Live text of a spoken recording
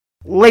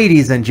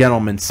Ladies and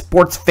gentlemen,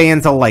 sports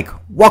fans alike,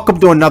 welcome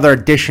to another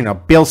edition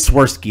of Bill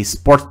Swirsky's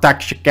Sports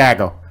Talk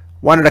Chicago,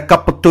 one of the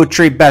couple, two,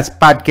 three best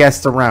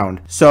podcasts around.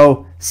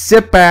 So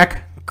sit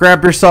back,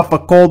 grab yourself a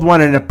cold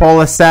one and a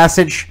Polish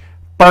sausage,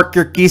 park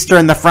your keister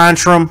in the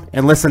French room,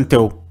 and listen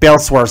to Bill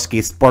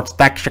Swirsky's Sports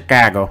Talk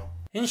Chicago.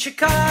 In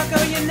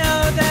Chicago, you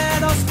know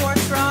that all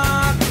sports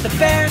rock. The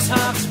Bears,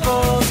 Hawks,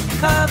 Bulls,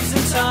 Cubs,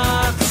 and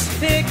Sox.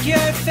 Pick your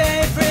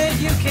favorite,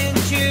 you can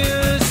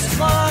choose, as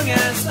long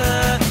as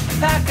the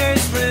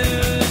Packers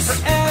lose. For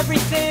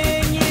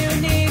everything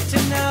you need to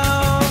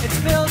know, it's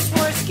Bill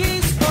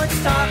Swirsky,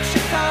 Sports Talk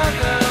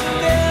Chicago.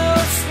 Bill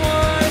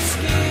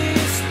Swirsky,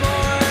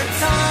 Sports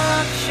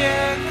Talk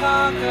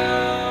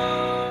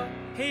Chicago.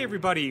 Hey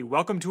everybody,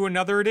 welcome to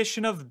another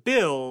edition of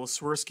Bill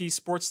Swirsky,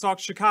 Sports Talk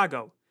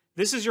Chicago.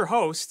 This is your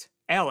host,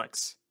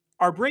 Alex.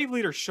 Our brave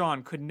leader,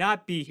 Sean, could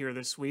not be here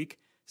this week,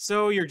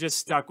 so you're just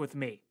stuck with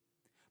me.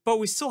 But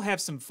we still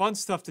have some fun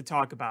stuff to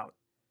talk about.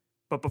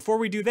 But before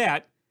we do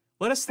that,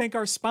 let us thank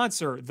our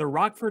sponsor, the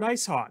Rockford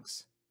Ice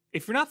Hogs.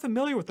 If you're not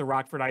familiar with the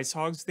Rockford Ice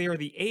Hogs, they are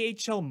the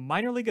AHL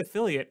minor league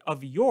affiliate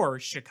of your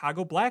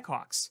Chicago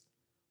Blackhawks.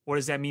 What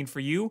does that mean for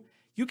you?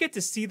 You get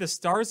to see the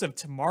stars of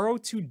tomorrow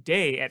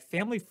today at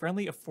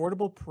family-friendly,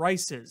 affordable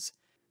prices.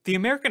 The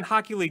American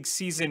Hockey League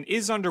season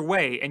is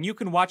underway, and you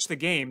can watch the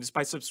games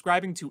by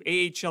subscribing to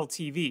AHL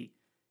TV.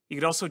 You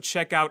can also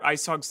check out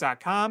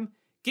icehogs.com,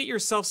 get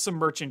yourself some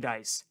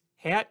merchandise,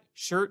 hat,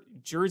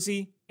 shirt,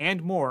 jersey,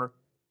 and more.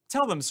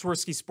 Tell them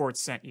Swirsky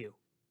Sports sent you.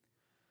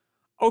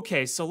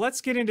 Okay, so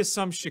let's get into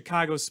some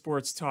Chicago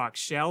sports talk,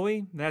 shall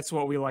we? That's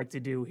what we like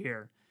to do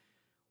here.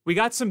 We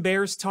got some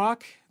Bears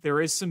talk. There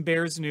is some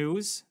Bears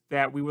news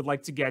that we would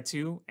like to get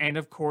to. And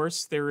of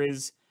course, there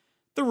is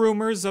the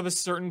rumors of a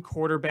certain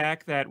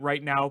quarterback that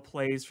right now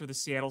plays for the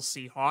Seattle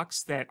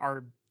Seahawks that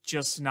are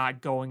just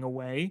not going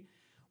away.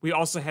 We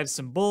also have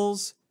some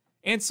Bulls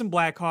and some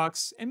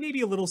Blackhawks and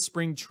maybe a little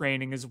spring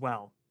training as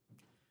well.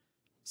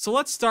 So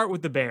let's start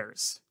with the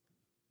Bears.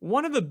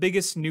 One of the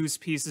biggest news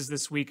pieces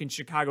this week in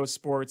Chicago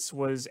sports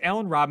was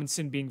Allen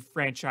Robinson being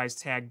franchise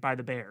tagged by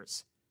the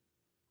Bears.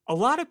 A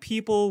lot of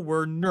people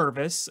were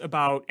nervous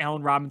about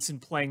Allen Robinson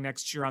playing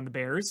next year on the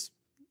Bears,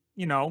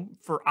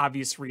 for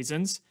obvious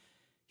reasons.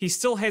 He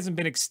still hasn't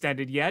been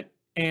extended yet,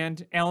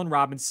 and Allen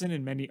Robinson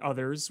and many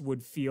others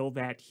would feel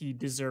that he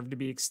deserved to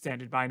be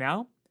extended by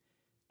now,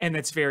 and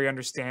that's very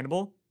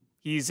understandable.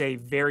 He's a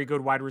very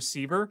good wide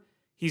receiver.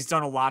 He's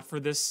done a lot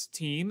for this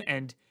team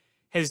and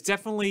has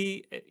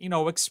definitely,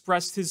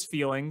 expressed his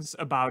feelings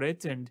about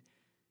it. And,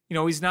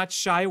 he's not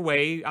shy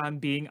away on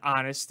being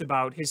honest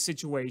about his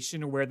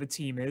situation or where the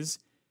team is.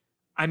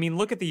 I mean,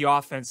 look at the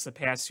offense the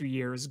past few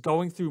years,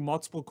 going through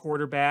multiple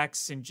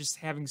quarterbacks and just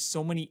having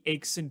so many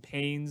aches and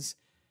pains,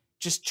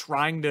 just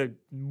trying to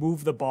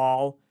move the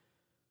ball.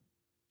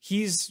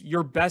 He's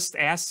your best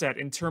asset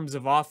in terms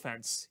of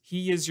offense.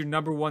 He is your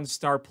number one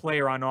star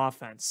player on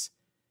offense.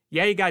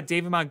 Yeah, you got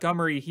David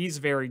Montgomery. He's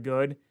very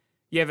good.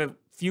 You have a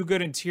few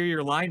good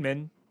interior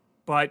linemen,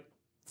 but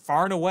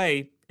far and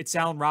away, it's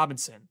Allen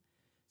Robinson.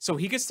 So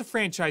he gets the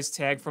franchise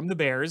tag from the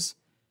Bears.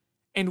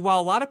 And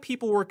while a lot of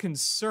people were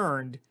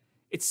concerned,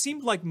 it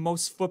seemed like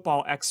most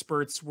football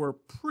experts were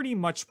pretty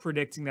much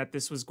predicting that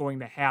this was going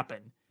to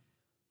happen.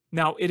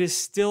 Now, it is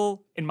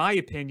still, in my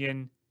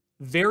opinion,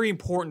 very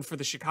important for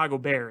the Chicago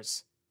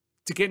Bears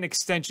to get an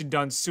extension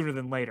done sooner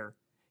than later.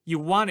 You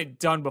want it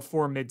done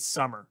before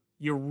midsummer.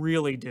 You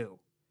really do.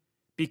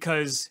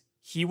 Because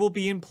he will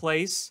be in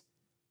place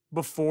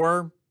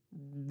before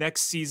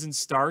next season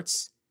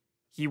starts.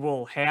 He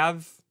will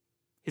have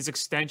his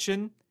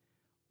extension.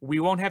 We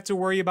won't have to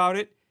worry about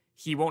it.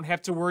 He won't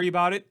have to worry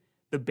about it.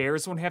 The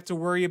Bears won't have to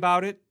worry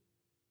about it.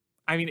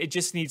 I mean, it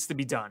just needs to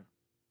be done.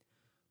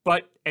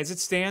 But as it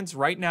stands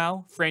right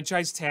now,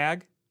 franchise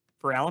tag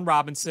for Allen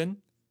Robinson.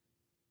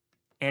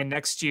 And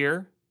next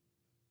year,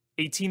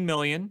 $18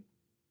 million.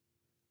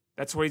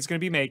 That's what he's going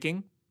to be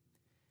making.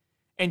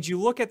 And you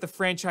look at the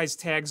franchise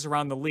tags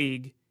around the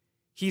league,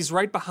 he's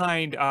right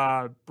behind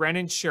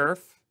Brennan Scherf.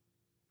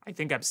 I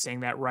think I'm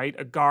saying that right.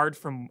 A guard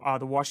from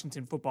the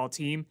Washington football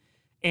team.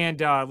 And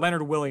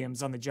Leonard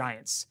Williams on the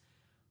Giants.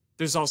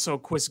 There's also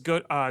Chris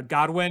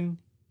Godwin.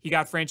 He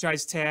got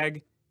franchise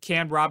tag.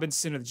 Cam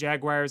Robinson of the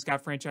Jaguars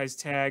got franchise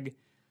tag.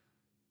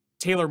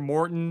 Taylor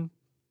Morton,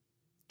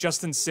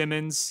 Justin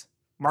Simmons,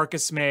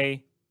 Marcus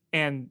May,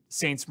 and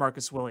Saints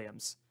Marcus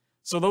Williams.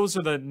 So those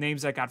are the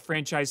names that got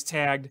franchise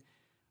tagged.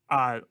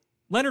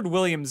 Leonard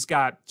Williams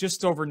got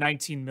just over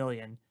 $19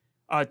 million,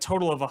 a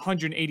total of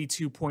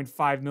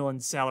 $182.5 million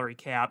salary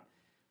cap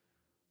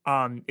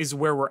is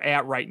where we're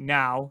at right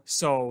now.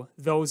 So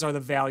those are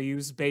the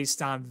values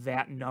based on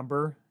that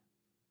number.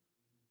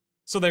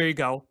 So there you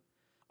go.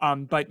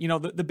 But,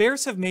 the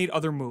Bears have made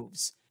other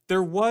moves.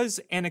 There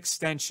was an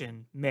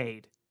extension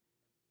made,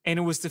 and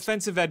it was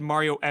defensive end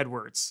Mario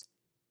Edwards.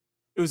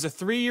 It was a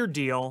 3-year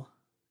deal,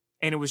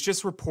 and it was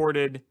just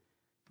reported,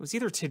 it was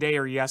either today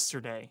or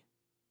yesterday.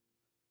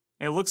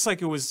 And it looks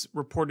like it was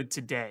reported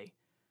today.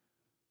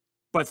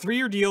 But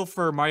 3-year deal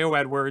for Mario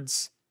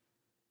Edwards.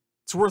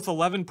 It's worth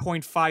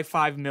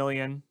 $11.55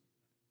 million.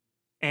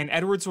 and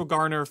Edwards will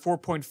garner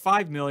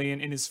 $4.5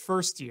 million in his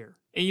first year.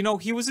 And, you know,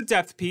 he was a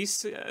depth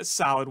piece, a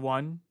solid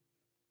one.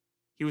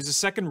 He was a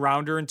second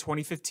rounder in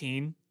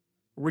 2015,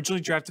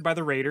 originally drafted by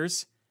the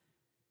Raiders,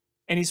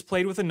 and he's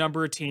played with a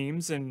number of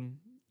teams, and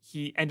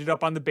he ended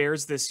up on the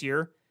Bears this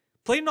year.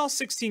 Played in all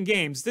 16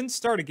 games, didn't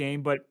start a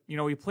game, but, you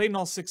know, he played in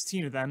all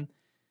 16 of them.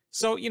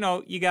 So, you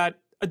know, you got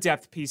a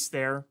depth piece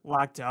there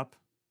locked up.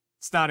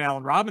 It's not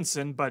Allen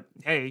Robinson, but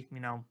hey, you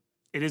know,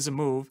 it is a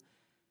move.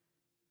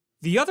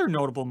 The other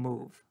notable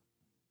move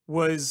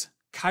was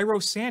Cairo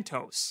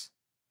Santos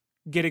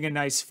getting a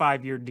nice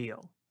 5-year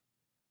deal,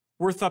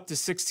 worth up to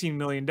 $16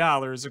 million,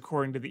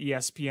 according to the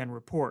ESPN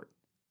report.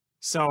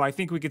 So I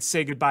think we could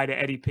say goodbye to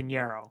Eddie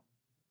Pinheiro.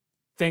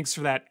 Thanks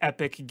for that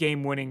epic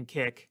game-winning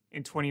kick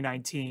in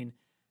 2019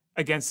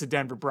 against the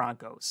Denver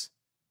Broncos.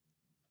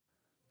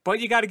 But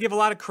you got to give a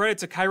lot of credit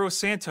to Cairo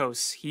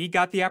Santos. He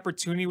got the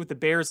opportunity with the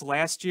Bears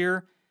last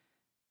year.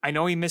 I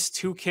know he missed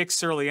 2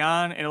 kicks early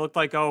on, and it looked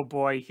like, oh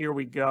boy, here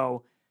we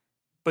go.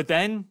 But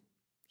then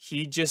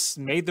he just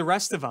made the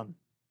rest of them.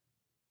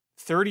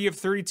 30 of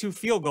 32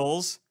 field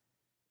goals,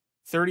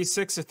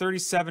 36 of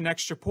 37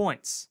 extra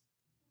points.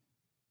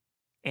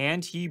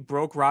 And he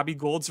broke Robbie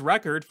Gould's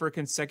record for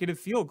consecutive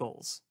field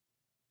goals.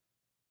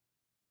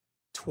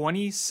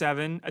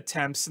 27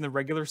 attempts in the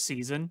regular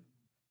season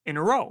in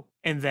a row.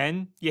 And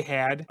then you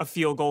had a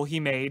field goal he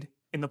made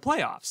in the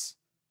playoffs.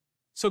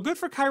 So good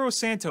for Cairo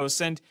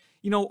Santos. And,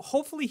 you know,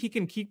 hopefully he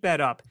can keep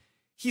that up.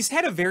 He's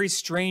had a very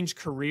strange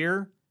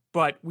career,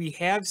 but we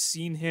have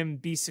seen him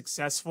be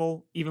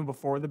successful even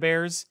before the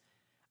Bears.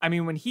 I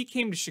mean, when he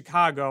came to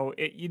Chicago,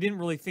 you didn't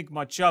really think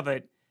much of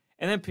it.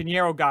 And then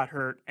Pinheiro got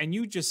hurt, and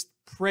you just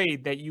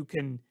prayed that you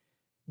can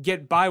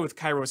get by with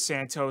Cairo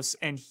Santos,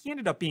 and he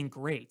ended up being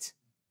great.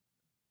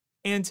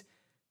 And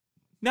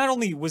not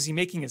only was he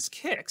making his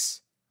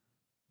kicks,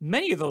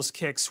 many of those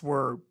kicks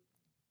were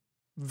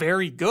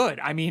very good.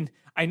 I mean,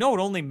 I know it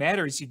only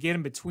matters you get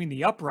in between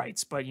the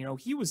uprights, but, you know,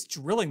 he was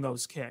drilling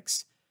those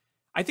kicks.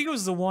 I think it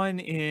was the one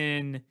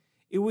in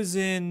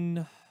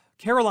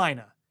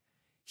Carolina.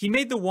 He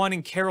made the one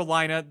in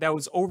Carolina that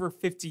was over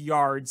 50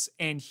 yards,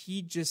 and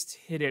he just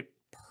hit it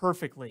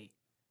perfectly.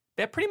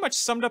 That pretty much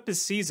summed up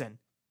his season.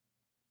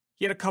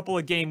 He had a couple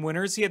of game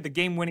winners. He had the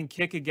game-winning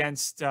kick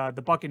against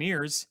the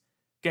Buccaneers,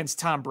 against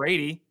Tom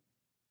Brady.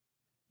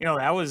 You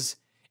know,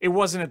 it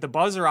wasn't at the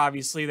buzzer,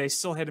 obviously. They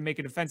still had to make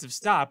a defensive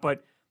stop,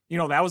 but, you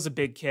know, that was a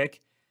big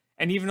kick.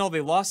 And even though they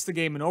lost the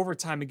game in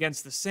overtime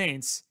against the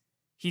Saints,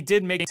 he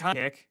did make a time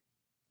kick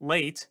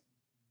late.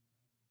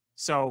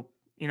 So,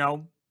 you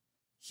know,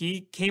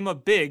 he came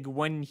up big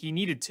when he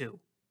needed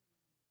to.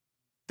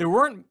 There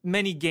weren't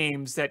many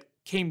games that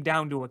came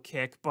down to a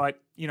kick, but,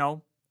 you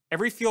know,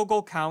 every field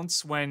goal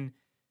counts when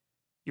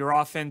your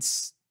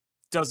offense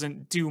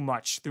doesn't do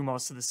much through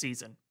most of the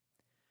season.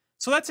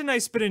 So that's a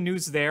nice bit of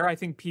news there. I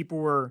think people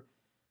were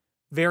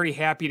very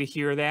happy to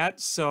hear that.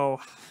 So,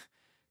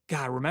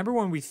 God, remember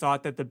when we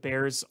thought that the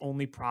Bears'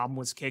 only problem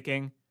was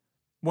kicking?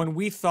 When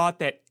we thought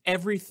that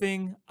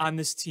everything on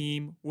this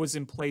team was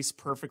in place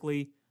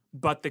perfectly,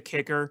 but the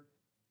kicker?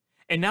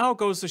 And now it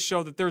goes to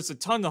show that there's a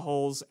ton of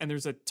holes and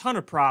there's a ton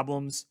of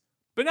problems,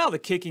 but now the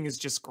kicking is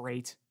just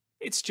great.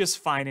 It's just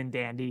fine and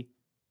dandy.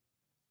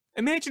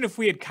 Imagine if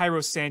we had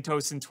Cairo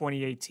Santos in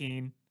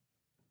 2018.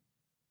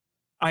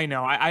 I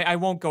know, I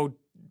won't go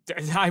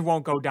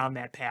down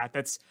that path.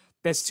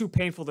 That's too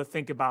painful to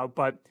think about,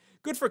 but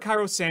good for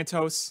Cairo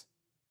Santos.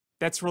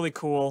 That's really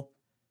cool.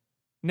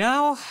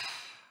 Now,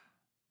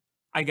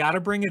 I gotta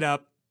bring it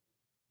up.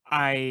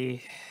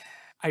 I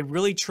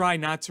really try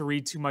not to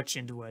read too much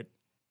into it.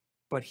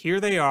 But here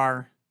they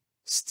are,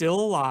 still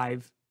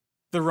alive,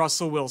 the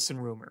Russell Wilson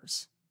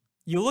rumors.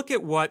 You look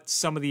at what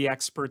some of the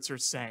experts are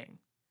saying.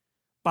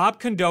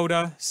 Bob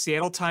Condotta,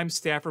 Seattle Times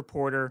staff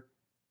reporter,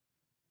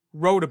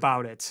 wrote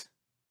about it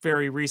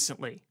very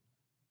recently.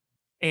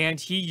 And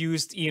he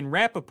used Ian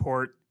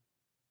Rappaport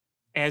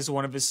as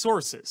one of his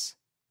sources.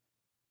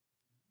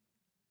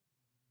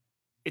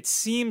 It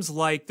seems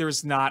like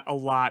there's not a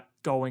lot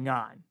going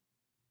on.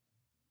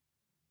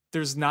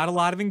 There's not a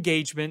lot of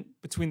engagement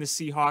between the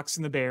Seahawks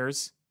and the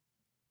Bears.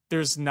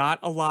 There's not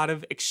a lot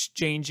of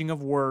exchanging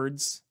of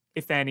words,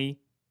 if any.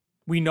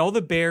 We know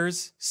the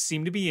Bears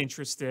seem to be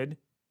interested.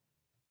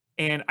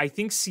 And I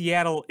think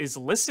Seattle is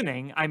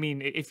listening. I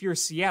mean, if you're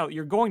Seattle,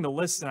 you're going to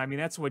listen. I mean,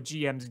 that's what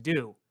GMs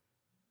do.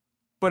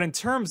 But in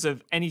terms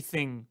of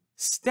anything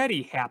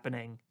steady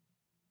happening,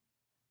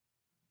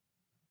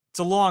 it's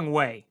a long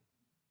way,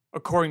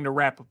 according to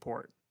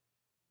Rappaport.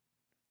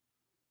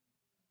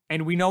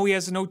 And we know he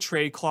has a no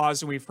trade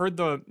clause, and we've heard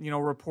the,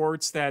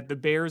 reports that the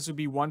Bears would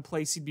be one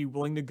place he'd be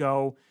willing to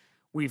go.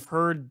 We've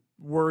heard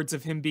words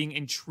of him being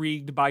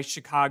intrigued by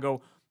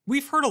Chicago.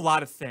 We've heard a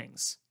lot of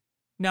things.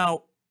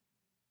 Now,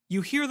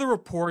 you hear the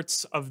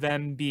reports of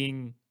them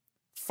being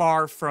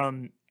far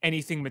from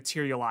anything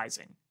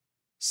materializing.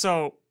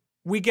 So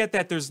we get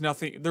that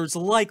there's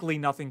likely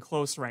nothing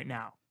close right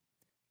now.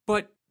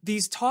 But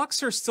these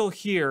talks are still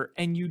here,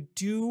 and you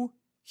do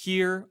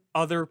hear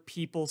other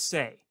people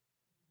say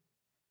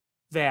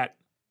that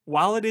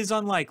while it is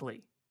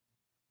unlikely,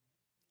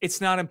 it's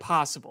not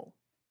impossible.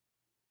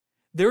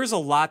 There's a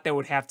lot that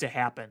would have to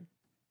happen.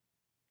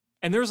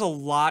 And there's a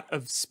lot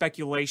of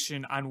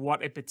speculation on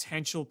what a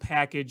potential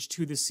package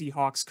to the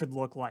Seahawks could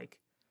look like.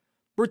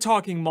 We're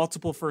talking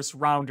multiple first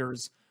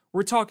rounders.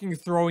 We're talking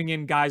throwing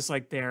in guys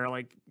like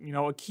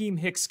Akeem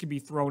Hicks could be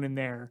thrown in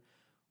there.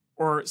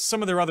 Or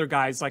some of their other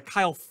guys like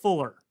Kyle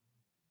Fuller.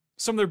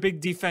 Some of their big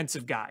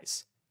defensive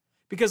guys.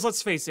 Because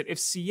let's face it, if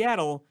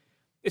Seattle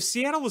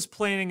was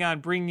planning on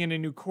bringing in a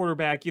new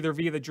quarterback either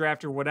via the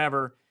draft or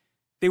whatever,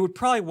 they would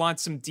probably want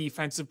some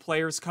defensive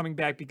players coming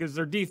back because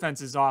their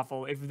defense is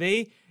awful. If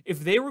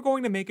they were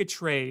going to make a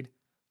trade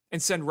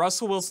and send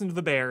Russell Wilson to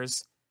the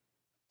Bears,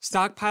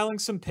 stockpiling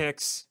some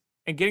picks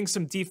and getting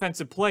some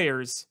defensive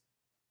players,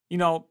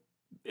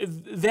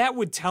 that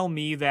would tell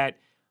me that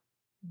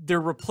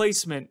their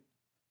replacement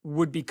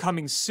would be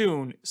coming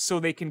soon so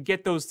they can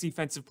get those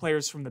defensive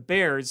players from the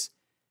Bears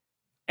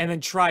and then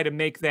try to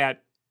make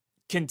that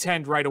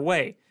contend right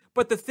away.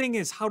 But the thing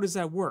is, how does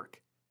that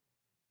work?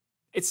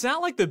 It's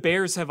not like the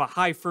Bears have a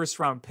high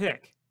first-round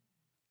pick.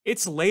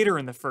 It's later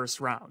in the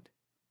first round.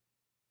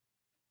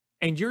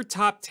 And your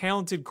top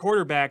talented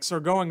quarterbacks are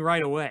going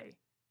right away.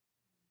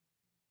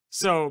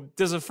 So,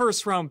 does a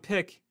first-round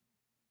pick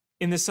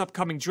in this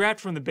upcoming draft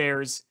from the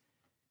Bears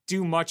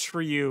do much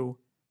for you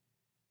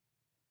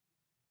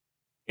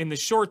in the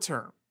short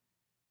term?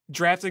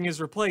 Drafting his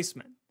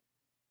replacement.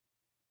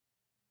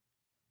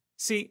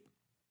 See,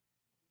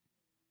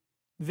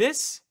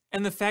 this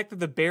and the fact that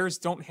the Bears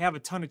don't have a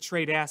ton of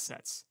trade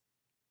assets,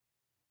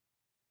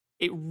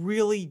 it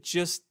really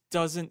just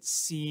doesn't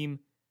seem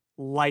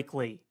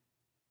likely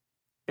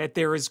that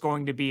there is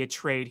going to be a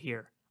trade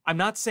here. I'm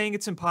not saying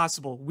it's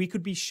impossible. We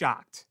could be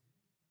shocked.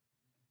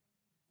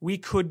 We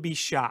could be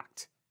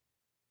shocked.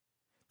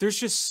 There's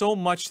just so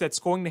much that's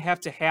going to have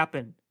to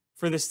happen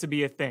for this to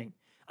be a thing.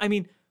 I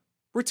mean,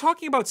 we're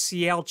talking about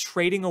Seattle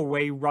trading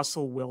away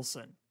Russell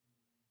Wilson.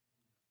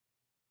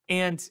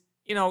 And,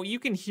 you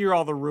can hear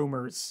all the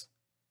rumors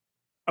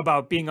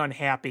about being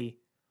unhappy.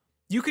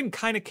 You can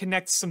kind of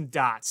connect some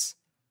dots.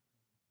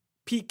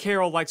 Pete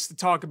Carroll likes to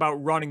talk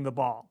about running the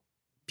ball.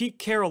 Pete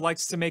Carroll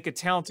likes to make a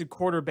talented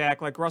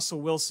quarterback like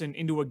Russell Wilson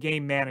into a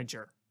game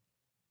manager.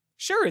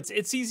 Sure,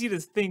 it's easy to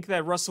think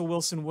that Russell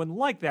Wilson wouldn't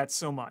like that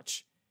so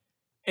much.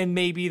 And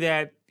maybe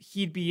that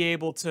he'd be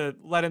able to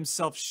let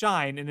himself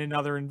shine in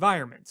another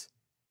environment.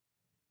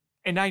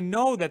 And I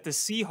know that the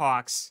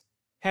Seahawks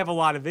have a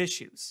lot of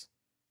issues.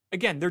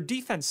 Again, their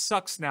defense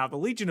sucks now. The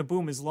Legion of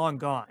Boom is long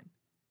gone.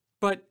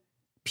 But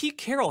Pete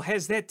Carroll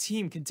has that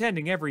team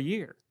contending every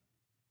year.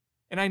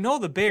 And I know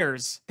the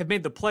Bears have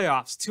made the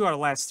playoffs 2 out of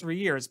the last 3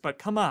 years, but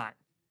come on.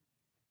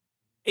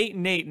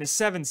 8-8 and a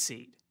 7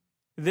 seed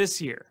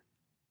this year.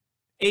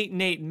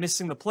 8-8 and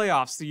missing the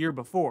playoffs the year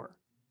before.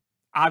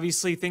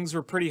 Obviously, things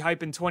were pretty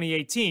hype in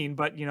 2018,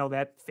 but,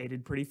 that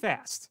faded pretty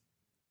fast.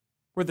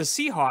 Where the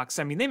Seahawks,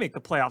 they make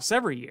the playoffs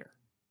every year.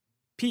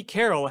 Pete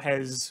Carroll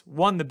has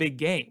won the big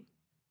game.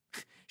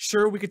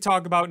 Sure, we could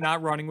talk about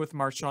not running with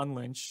Marshawn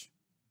Lynch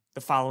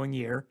the following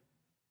year.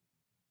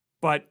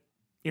 But,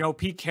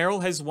 Pete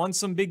Carroll has won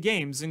some big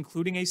games,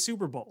 including a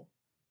Super Bowl.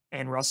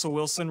 And Russell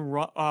Wilson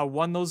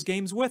won those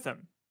games with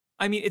him.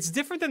 It's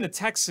different than the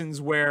Texans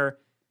where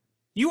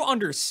you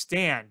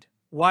understand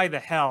why the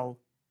hell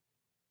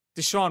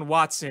Deshaun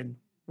Watson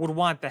would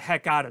want the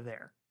heck out of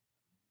there.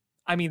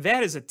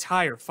 That is a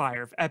tire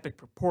fire of epic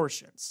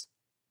proportions.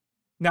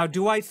 Now,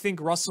 do I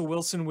think Russell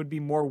Wilson would be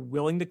more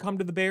willing to come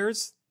to the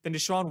Bears than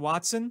Deshaun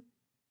Watson?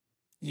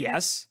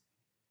 Yes.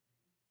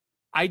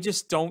 I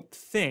just don't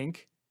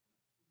think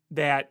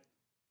that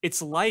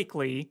it's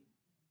likely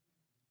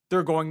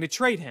they're going to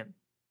trade him.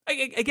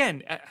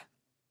 Again,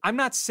 I'm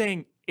not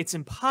saying it's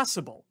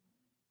impossible.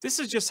 This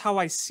is just how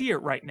I see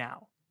it right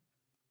now.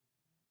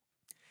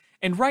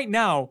 And right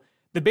now,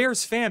 the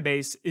Bears fan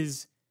base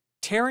is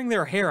tearing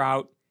their hair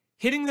out,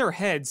 hitting their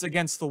heads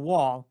against the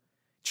wall,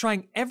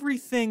 trying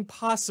everything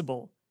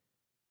possible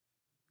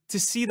to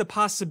see the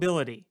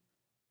possibility.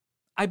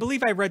 I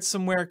believe I read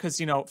somewhere,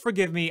 because,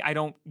 forgive me, I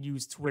don't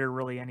use Twitter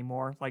really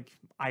anymore, like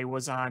I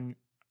was on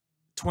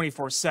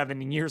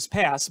 24/7 in years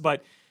past,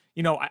 but,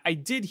 I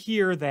did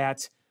hear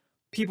that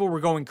people were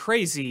going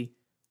crazy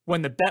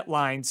when the bet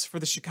lines for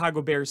the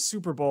Chicago Bears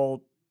Super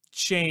Bowl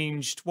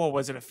changed, what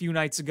was it, a few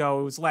nights ago?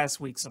 It was last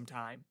week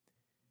sometime.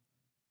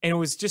 And it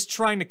was just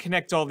trying to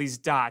connect all these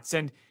dots,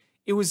 and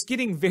it was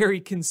getting very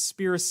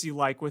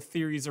conspiracy-like with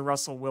theories of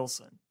Russell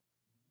Wilson.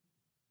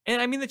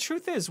 And the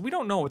truth is, we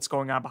don't know what's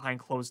going on behind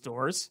closed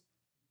doors.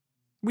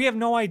 We have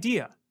no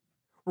idea.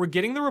 We're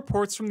getting the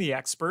reports from the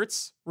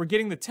experts. We're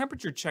getting the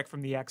temperature check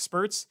from the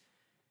experts.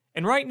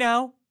 And right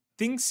now,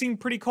 things seem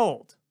pretty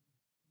cold.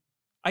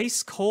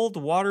 Ice cold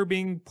water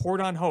being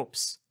poured on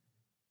hopes.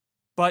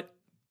 But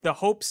the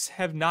hopes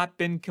have not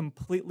been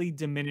completely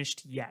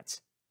diminished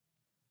yet.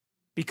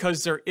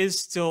 Because there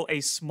is still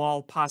a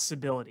small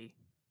possibility.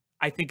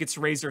 I think it's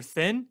razor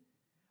thin,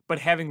 but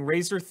having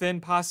razor thin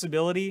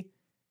possibility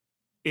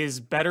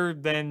is better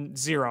than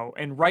zero.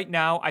 And right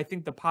now, I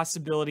think the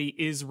possibility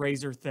is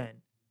razor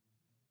thin.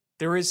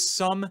 There is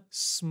some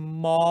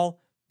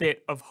small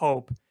bit of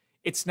hope.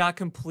 It's not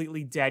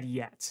completely dead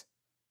yet.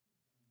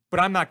 But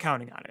I'm not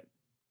counting on it.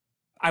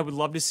 I would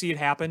love to see it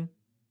happen.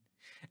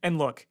 And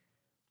look,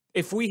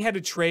 if we had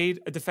to trade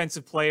a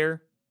defensive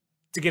player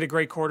to get a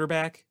great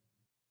quarterback,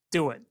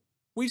 do it.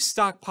 We've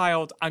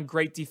stockpiled on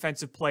great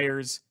defensive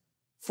players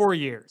for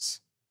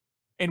years.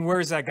 And where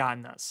has that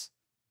gotten us?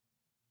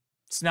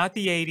 It's not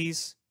the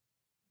 80s.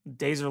 The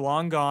days are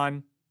long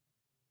gone.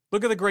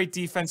 Look at the great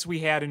defense we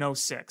had in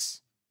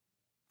 06.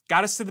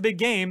 Got us to the big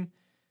game,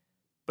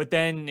 but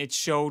then it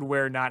showed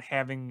where not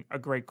having a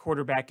great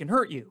quarterback can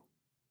hurt you.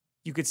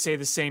 You could say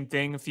the same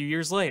thing a few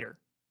years later.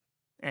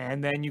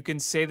 And then you can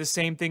say the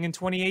same thing in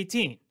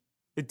 2018.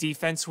 The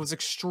defense was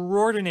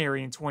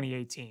extraordinary in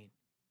 2018.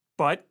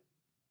 But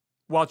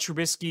while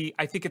Trubisky,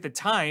 I think at the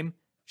time,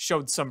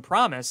 showed some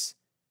promise,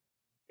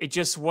 it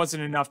just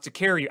wasn't enough to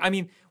carry you. I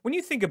mean, when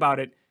you think about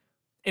it,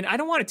 and I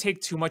don't want to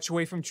take too much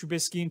away from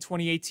Trubisky in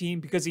 2018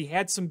 because he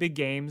had some big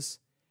games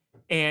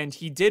and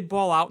he did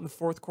ball out in the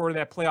fourth quarter of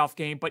that playoff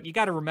game. But you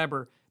got to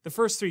remember, the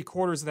first 3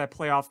 quarters of that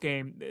playoff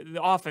game,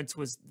 the offense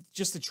was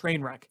just a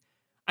train wreck.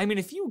 I mean,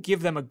 if you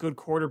give them a good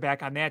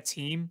quarterback on that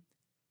team,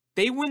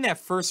 they win that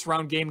first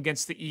round game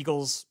against the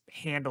Eagles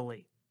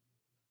handily.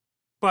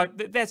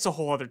 But that's a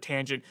whole other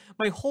tangent.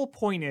 My whole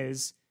point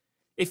is,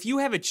 if you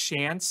have a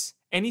chance,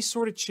 any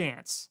sort of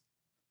chance,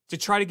 to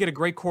try to get a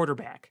great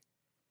quarterback,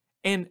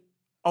 and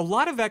a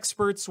lot of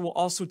experts will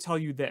also tell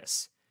you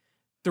this,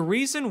 the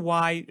reason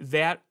why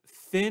that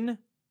thin,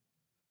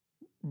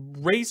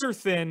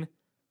 razor-thin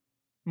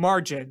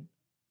margin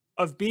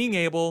of being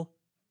able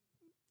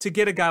to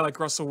get a guy like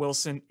Russell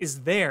Wilson is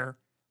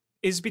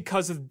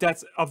because of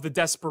the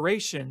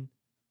desperation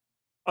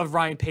of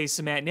Ryan Pace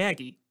and Matt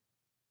Nagy.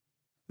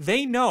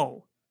 They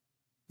know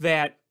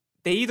that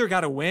they either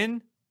got to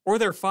win or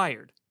they're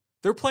fired.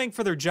 They're playing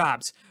for their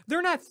jobs.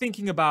 They're not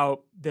thinking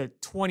about the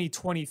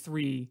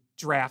 2023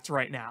 draft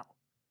right now.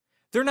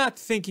 They're not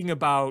thinking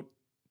about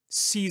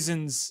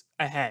seasons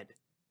ahead.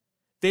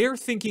 They're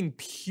thinking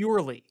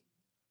purely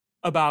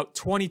about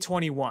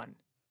 2021.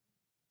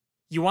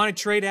 You want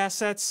to trade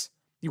assets?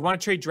 You want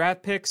to trade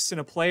draft picks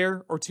and a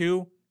player or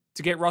two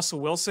to get Russell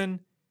Wilson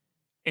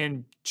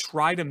and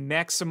try to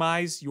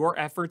maximize your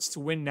efforts to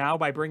win now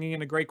by bringing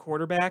in a great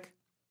quarterback?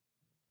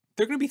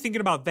 They're going to be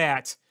thinking about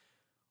that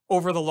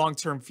over the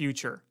long-term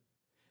future.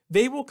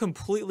 They will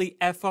completely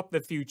F up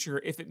the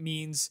future if it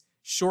means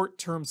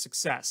short-term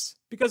success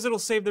because it'll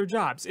save their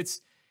jobs.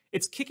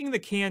 It's kicking the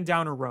can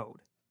down a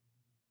road.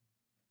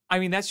 I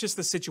mean, that's just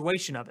the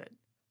situation of it.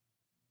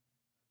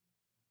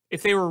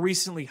 If they were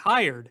recently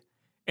hired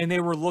and they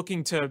were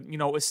looking to,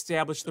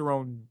 establish their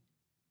own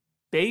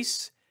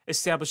base,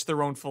 establish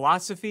their own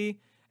philosophy,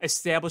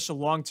 establish a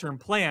long-term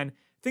plan,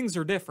 things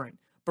are different.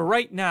 But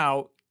right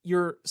now,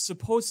 you're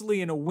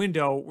supposedly in a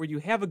window where you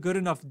have a good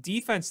enough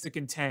defense to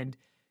contend.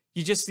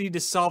 You just need to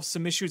solve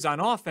some issues on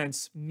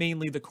offense,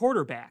 mainly the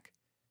quarterback.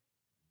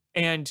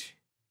 And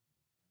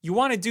you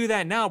want to do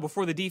that now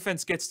before the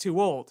defense gets too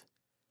old.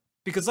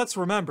 Because let's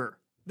remember,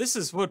 this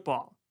is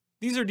football.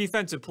 These are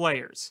defensive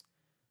players.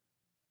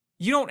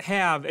 You don't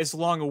have as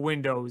long a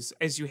windows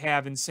as you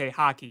have in, say,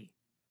 hockey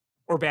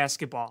or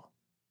basketball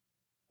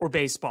or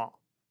baseball.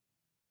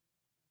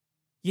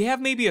 You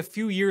have maybe a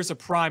few years of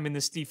prime in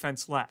this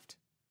defense left.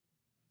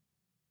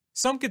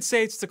 Some could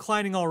say it's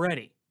declining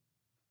already.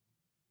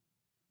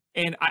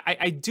 And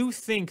I do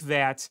think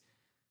that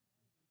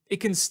it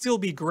can still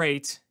be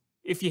great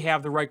if you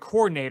have the right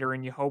coordinator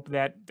and you hope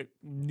that the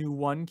new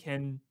one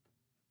can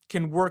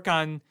work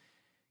on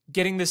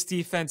getting this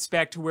defense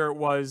back to where it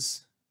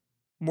was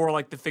more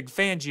like the Fig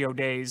Fangio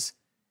days,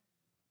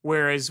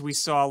 whereas we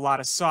saw a lot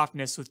of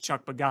softness with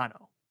Chuck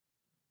Pagano.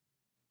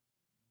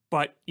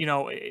 But,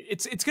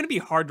 it's going to be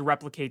hard to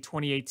replicate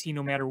 2018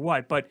 no matter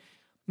what. But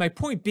my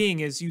point being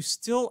is you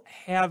still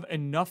have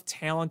enough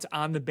talent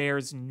on the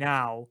Bears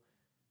now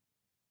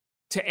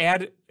to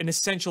add an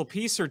essential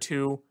piece or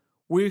two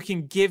where you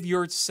can give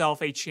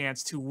yourself a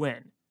chance to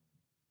win.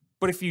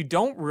 But if you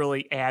don't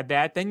really add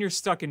that, then you're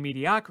stuck in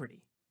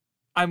mediocrity.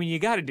 I mean, you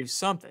got to do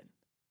something.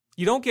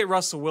 You don't get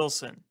Russell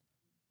Wilson,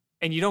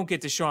 and you don't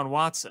get Deshaun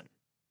Watson.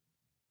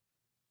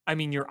 I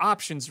mean, your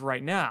options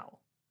right now.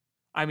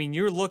 I mean,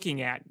 you're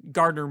looking at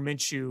Gardner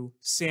Minshew,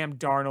 Sam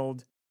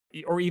Darnold,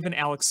 or even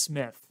Alex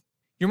Smith.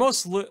 You're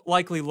most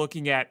likely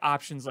looking at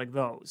options like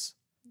those.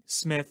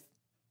 Smith,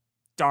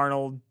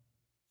 Darnold,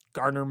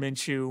 Gardner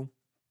Minshew,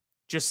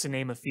 just to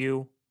name a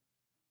few.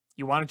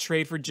 You want to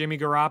trade for Jimmy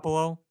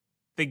Garoppolo,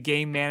 the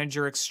game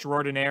manager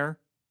extraordinaire?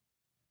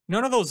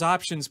 None of those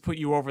options put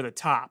you over the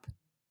top.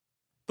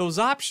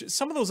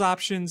 Some of those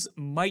options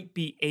might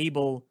be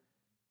able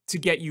to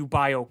get you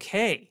by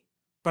okay.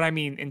 But I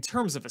mean, in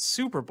terms of a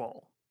Super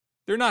Bowl,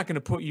 they're not going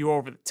to put you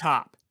over the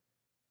top.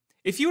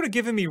 If you would have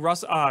given me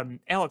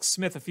Alex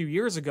Smith a few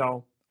years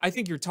ago, I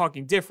think you're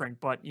talking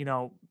different. But,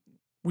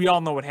 we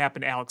all know what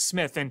happened to Alex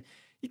Smith, and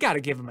you got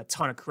to give him a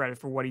ton of credit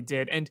for what he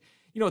did. And,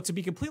 to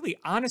be completely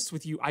honest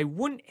with you, I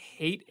wouldn't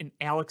hate an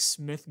Alex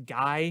Smith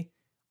guy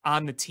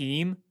on the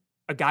team,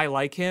 a guy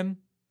like him.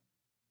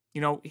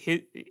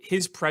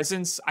 his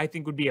presence, I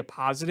think, would be a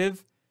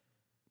positive.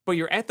 But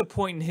you're at the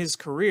point in his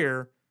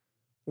career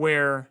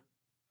where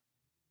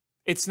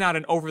it's not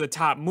an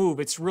over-the-top move.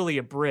 It's really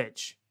a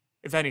bridge,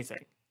 if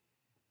anything.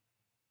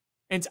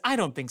 And I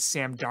don't think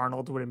Sam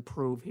Darnold would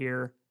improve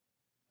here.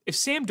 If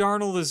Sam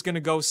Darnold is going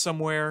to go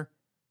somewhere,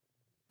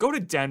 go to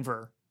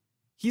Denver.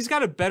 He's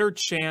got a better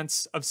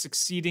chance of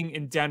succeeding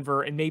in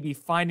Denver and maybe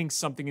finding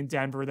something in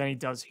Denver than he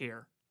does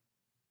here.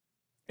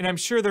 And I'm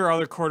sure there are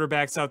other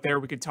quarterbacks out there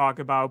we could talk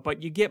about,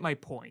 but you get my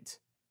point.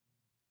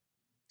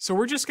 So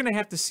we're just going to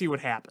have to see what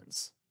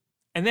happens.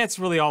 And that's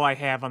really all I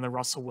have on the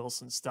Russell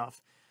Wilson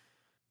stuff.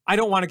 I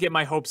don't want to get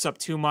my hopes up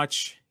too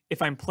much.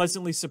 If I'm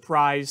pleasantly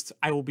surprised,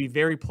 I will be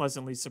very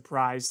pleasantly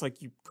surprised,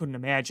 like you couldn't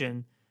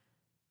imagine.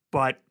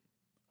 But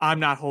I'm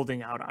not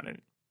holding out on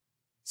it.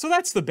 So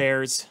that's the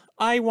Bears.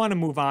 I want to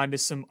move on to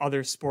some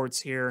other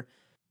sports here.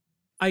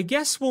 I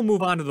guess we'll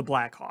move on to the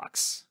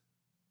Blackhawks.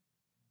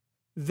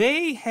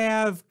 They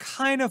have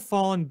kind of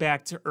fallen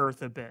back to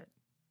earth a bit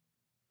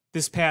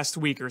this past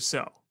week or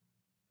so.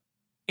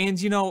 And,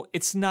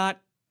 it's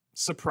not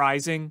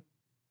surprising.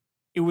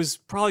 It was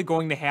probably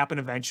going to happen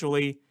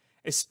eventually,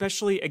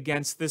 especially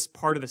against this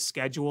part of the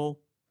schedule.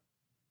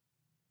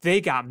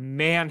 They got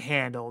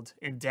manhandled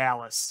in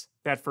Dallas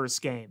that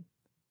first game.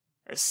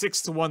 A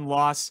 6-1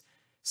 loss.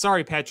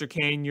 Sorry, Patrick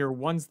Kane, your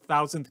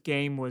 1,000th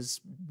game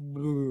was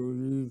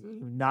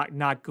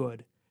not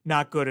good.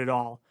 Not good at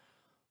all.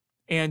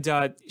 And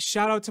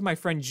shout out to my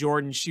friend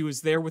Jordan. She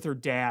was there with her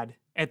dad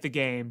at the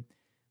game.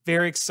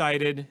 Very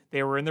excited.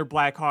 They were in their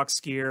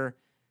Blackhawks gear,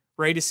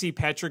 ready to see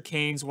Patrick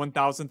Kane's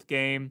 1,000th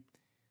game.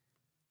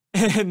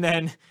 And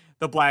then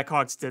the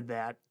Blackhawks did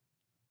that.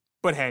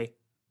 But hey,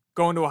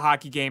 going to a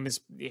hockey game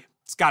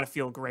it's got to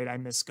feel great. I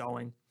miss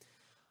going.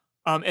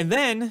 And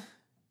then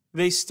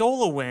they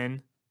stole a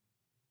win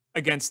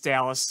against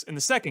Dallas in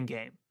the second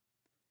game.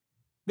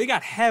 They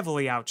got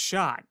heavily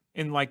outshot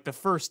in like the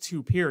first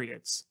two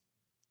periods,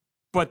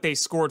 but they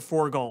scored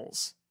 4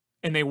 goals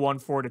and they won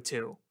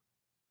 4-2.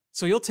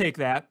 So you'll take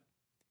that.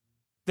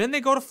 Then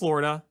they go to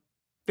Florida.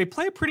 They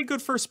play a pretty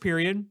good first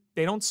period.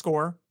 They don't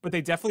score, but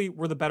they definitely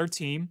were the better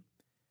team.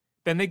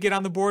 Then they get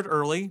on the board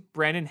early.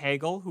 Brandon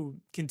Hagel, who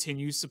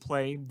continues to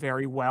play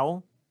very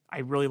well. I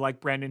really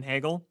like Brandon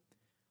Hagel.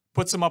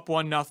 Puts them up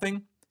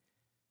 1-0.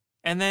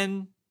 And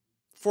then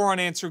 4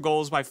 unanswered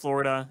goals by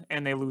Florida,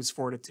 and they lose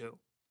 4-2.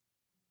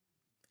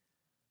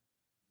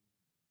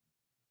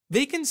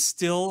 They can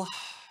still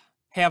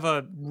have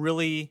a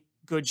really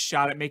good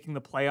shot at making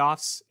the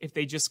playoffs if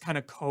they just kind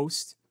of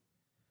coast,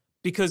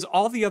 because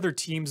all the other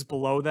teams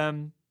below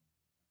them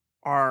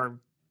are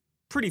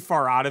pretty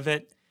far out of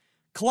it.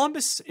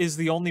 Columbus is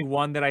the only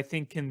one that I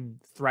think can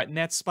threaten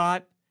that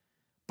spot,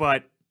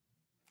 but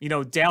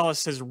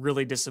Dallas has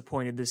really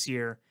disappointed this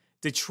year.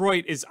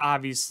 Detroit is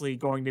obviously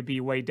going to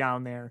be way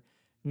down there.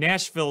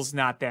 Nashville's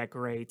not that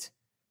great.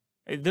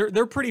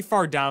 They're pretty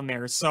far down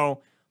there.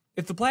 So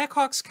if the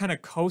Blackhawks kind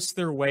of coast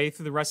their way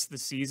through the rest of the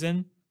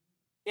season,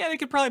 yeah, they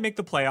could probably make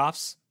the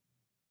playoffs.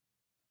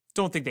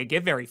 Don't think they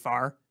get very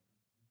far.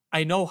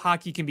 I know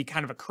hockey can be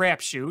kind of a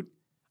crapshoot.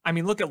 I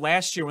mean, look at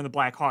last year when the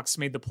Blackhawks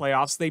made the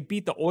playoffs. They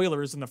beat the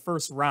Oilers in the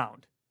first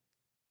round,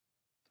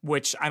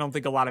 which I don't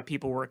think a lot of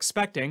people were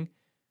expecting.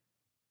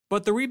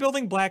 But the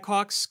rebuilding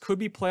Blackhawks could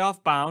be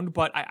playoff bound,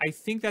 but I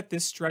think that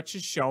this stretch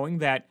is showing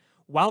that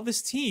while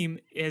this team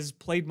has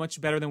played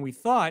much better than we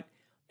thought,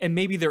 and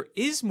maybe there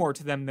is more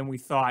to them than we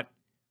thought,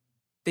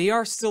 they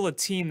are still a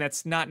team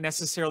that's not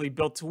necessarily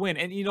built to win.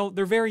 And,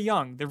 they're very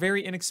young. They're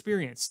very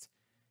inexperienced.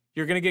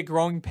 You're going to get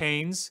growing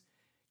pains.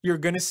 You're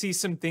going to see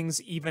some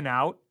things even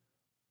out.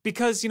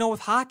 Because,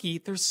 with hockey,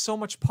 there's so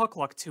much puck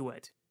luck to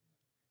it.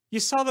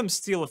 You saw them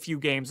steal a few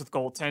games with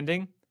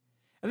goaltending.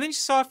 And then you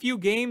saw a few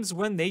games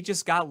when they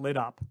just got lit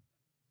up.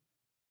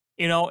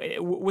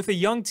 With a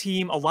young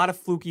team, a lot of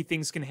fluky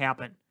things can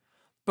happen.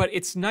 But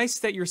it's nice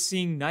that you're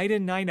seeing night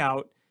in, night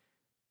out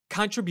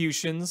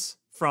contributions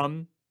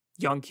from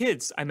young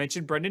kids. I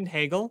mentioned Brendan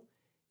Hagel.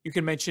 You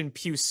can mention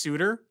Pius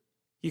Suter.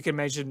 You can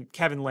mention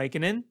Kevin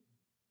Lankinen.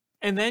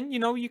 And then,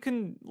 you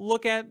can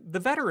look at the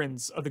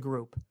veterans of the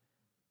group.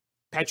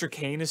 Patrick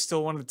Kane is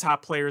still one of the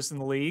top players in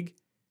the league.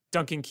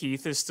 Duncan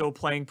Keith is still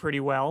playing pretty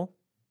well.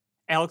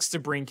 Alex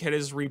DeBrincat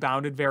has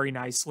rebounded very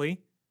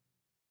nicely.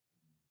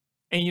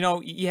 And,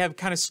 you have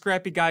kind of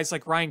scrappy guys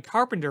like Ryan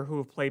Carpenter who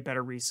have played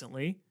better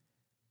recently.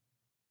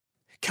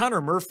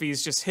 Connor Murphy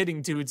is just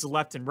hitting dudes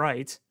left and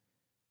right.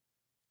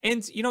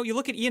 And, you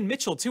look at Ian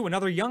Mitchell, too,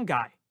 another young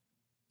guy.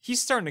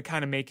 He's starting to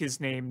kind of make his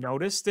name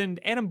noticed. And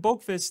Adam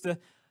Boqvist,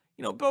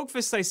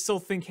 Boqvist I still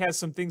think has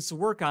some things to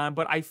work on,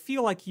 but I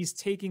feel like he's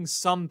taking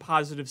some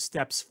positive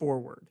steps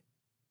forward.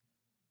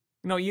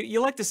 You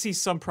like to see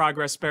some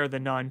progress better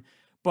than none,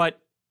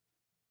 but,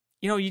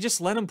 you just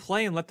let them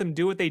play and let them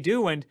do what they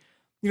do. And,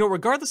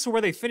 regardless of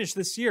where they finish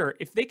this year,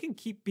 if they can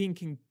keep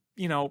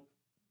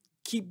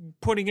keep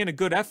putting in a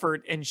good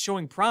effort and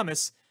showing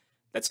promise,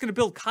 that's going to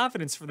build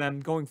confidence for them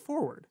going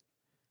forward.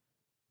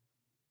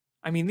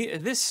 I mean,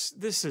 this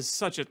is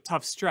such a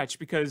tough stretch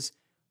because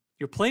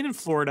you're playing in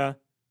Florida,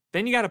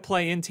 Then you got to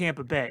play in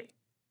Tampa Bay.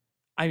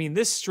 I mean,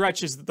 this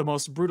stretch is the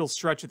most brutal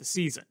stretch of the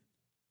season.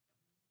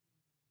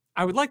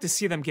 I would like to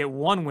see them get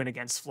one win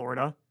against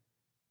Florida.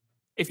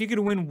 If you could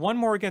win one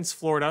more against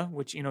Florida,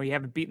 which, you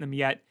haven't beaten them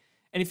yet,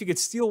 and if you could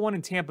steal one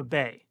in Tampa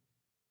Bay,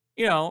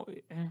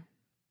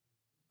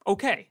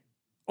 okay.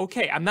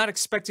 Okay, I'm not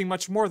expecting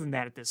much more than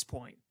that at this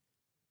point.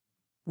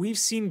 We've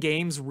seen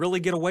games really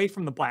get away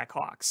from the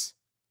Blackhawks.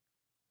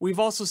 We've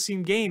also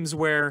seen games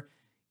where,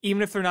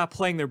 even if they're not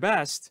playing their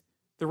best,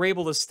 they're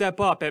able to step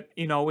up at,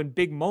 in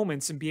big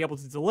moments and be able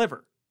to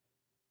deliver.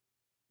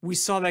 We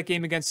saw that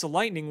game against the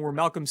Lightning where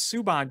Malcolm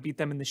Subban beat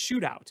them in the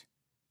shootout.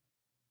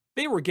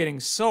 They were getting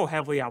so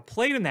heavily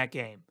outplayed in that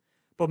game,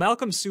 but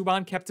Malcolm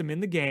Subban kept them in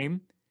the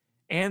game,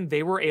 and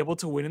they were able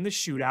to win in the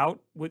shootout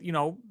with,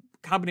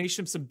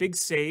 combination of some big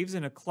saves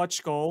and a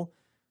clutch goal.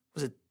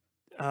 Was it,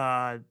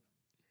 I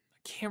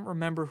can't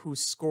remember who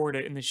scored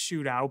it in the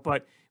shootout,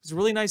 but it was a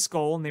really nice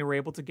goal, and they were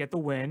able to get the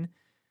win.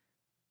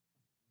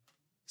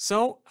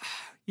 So,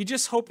 you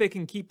just hope they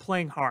can keep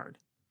playing hard.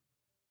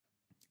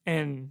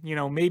 And,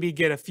 maybe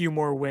get a few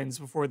more wins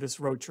before this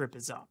road trip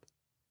is up.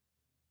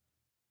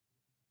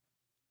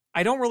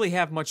 I don't really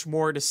have much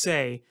more to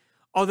say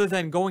other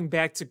than going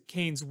back to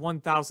Kane's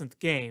 1,000th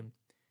game.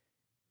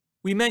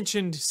 We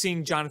mentioned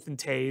seeing Jonathan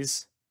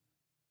Toews.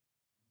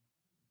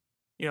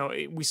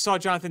 We saw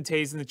Jonathan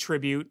Toews in the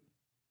tribute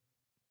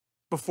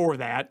before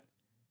that.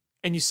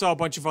 And you saw a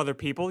bunch of other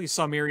people. You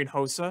saw Marian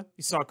Hossa.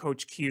 You saw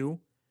Coach Q.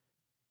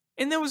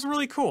 And that was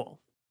really cool.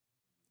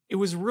 It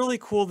was really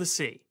cool to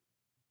see.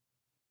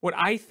 What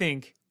I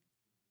think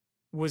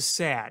was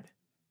sad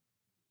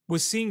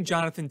was seeing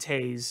Jonathan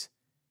Toews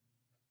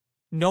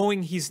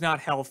knowing he's not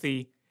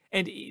healthy.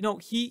 And,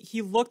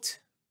 he looked,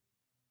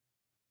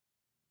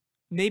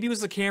 maybe it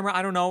was the camera,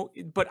 I don't know,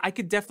 but I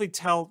could definitely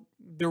tell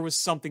there was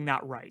something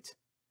not right.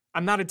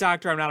 I'm not a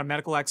doctor, I'm not a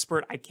medical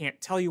expert, I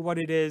can't tell you what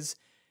it is.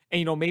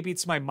 And, maybe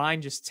it's my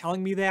mind just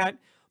telling me that,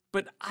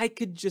 but I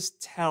could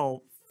just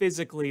tell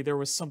physically there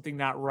was something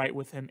not right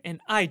with him, and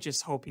I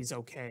just hope he's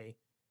okay.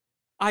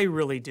 I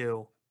really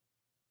do.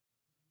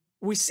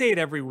 We say it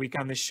every week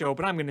on this show,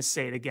 but I'm going to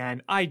say it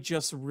again. I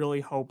just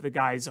really hope the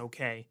guy's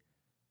okay.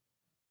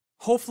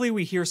 Hopefully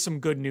we hear some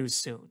good news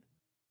soon.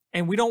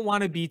 And we don't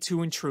want to be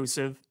too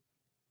intrusive.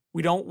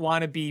 We don't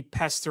want to be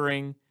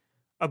pestering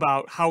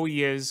about how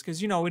he is,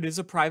 because, it is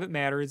a private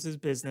matter, it's his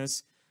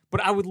business.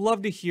 But I would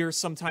love to hear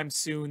sometime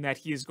soon that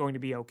he is going to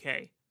be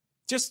okay.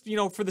 Just,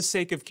 for the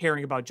sake of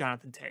caring about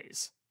Jonathan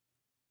Toews.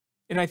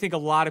 And I think a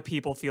lot of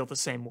people feel the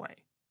same way.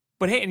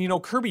 But hey,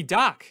 and Kirby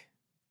Dach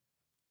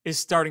is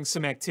starting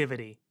some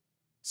activity.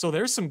 So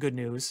there's some good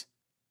news.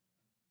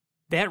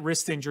 That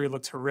wrist injury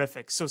looked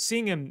horrific. So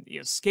seeing him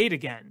skate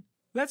again,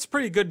 that's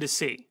pretty good to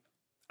see.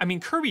 I mean,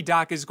 Kirby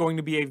Dach is going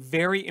to be a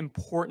very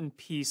important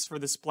piece for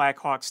this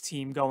Blackhawks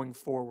team going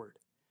forward.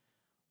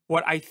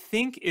 What I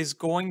think is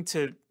going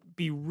to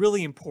be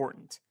really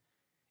important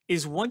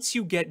is once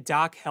you get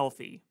Dach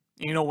healthy,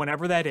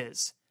 whenever that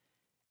is,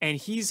 and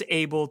he's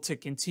able to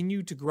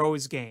continue to grow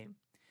his game,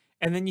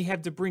 and then you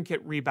have DeBrincat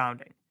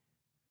rebounding,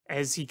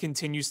 as he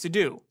continues to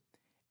do,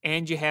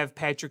 and you have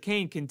Patrick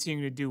Kane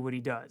continue to do what he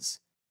does.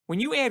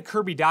 When you add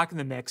Kirby Dach in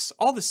the mix,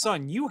 all of a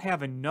sudden you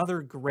have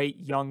another great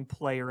young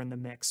player in the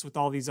mix with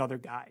all these other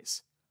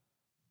guys.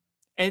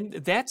 And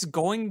that's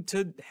going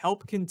to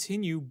help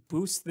continue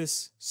boost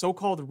this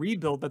so-called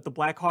rebuild that the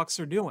Blackhawks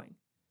are doing.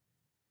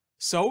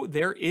 So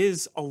there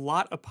is a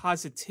lot of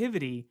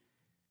positivity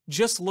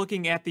just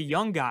looking at the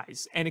young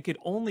guys, and it could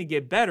only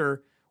get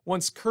better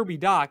once Kirby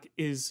Dach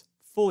is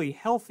fully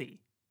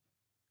healthy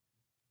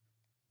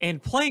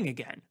and playing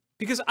again,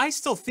 because I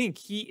still think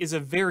he is a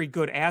very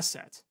good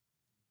asset.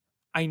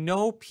 I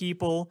know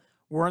people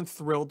weren't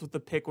thrilled with the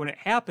pick when it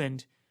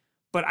happened,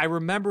 but I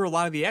remember a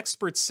lot of the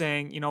experts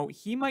saying,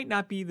 he might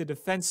not be the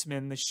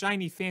defenseman, the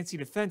shiny, fancy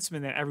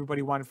defenseman that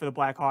everybody wanted for the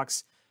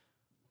Blackhawks,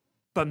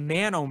 but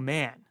man, oh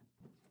man,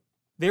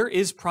 there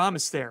is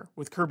promise there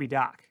with Kirby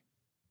Dach.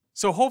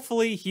 So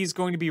hopefully he's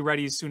going to be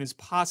ready as soon as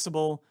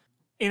possible.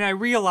 And I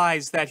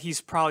realize that he's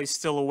probably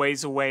still a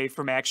ways away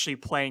from actually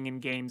playing in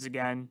games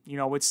again.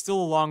 It's still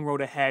a long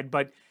road ahead,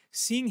 but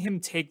seeing him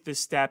take the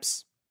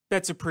steps,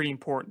 that's a pretty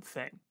important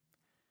thing.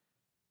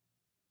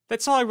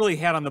 That's all I really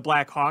had on the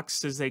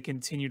Blackhawks as they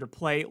continue to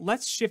play.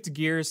 Let's shift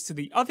gears to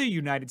the other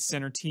United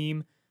Center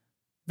team,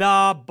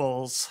 the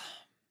Bulls.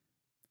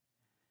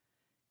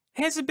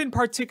 Hasn't been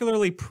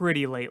particularly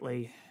pretty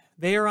lately.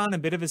 They are on a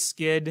bit of a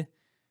skid.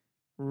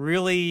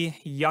 Really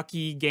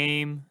yucky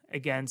game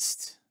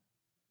against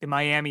the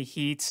Miami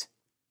Heat.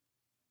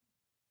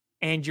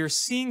 And you're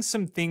seeing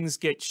some things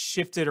get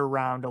shifted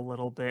around a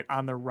little bit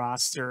on the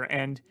roster.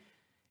 And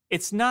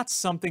it's not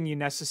something you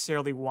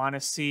necessarily want to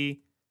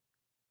see,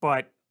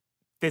 but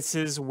this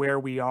is where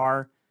we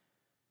are.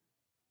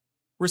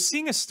 We're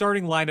seeing a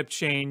starting lineup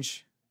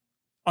change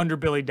under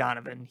Billy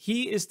Donovan.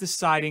 He is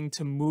deciding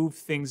to move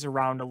things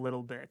around a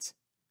little bit.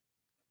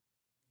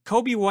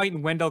 Kobe White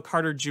and Wendell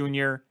Carter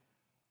Jr.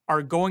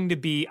 are going to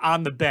be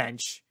on the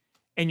bench,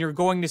 and you're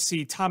going to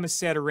see Thomas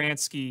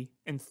Satoransky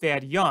and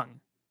Thad Young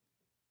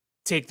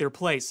take their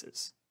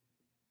places.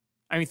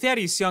 I mean,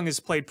 Thaddeus Young has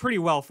played pretty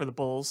well for the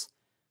Bulls,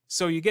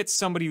 so you get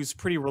somebody who's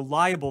pretty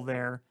reliable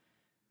there.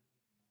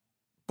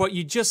 But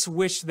you just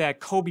wish that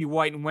Kobe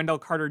White and Wendell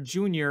Carter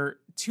Jr.,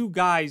 two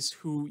guys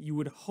who you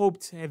would hope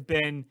to have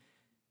been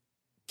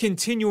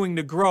continuing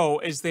to grow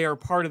as they are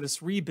part of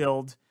this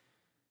rebuild,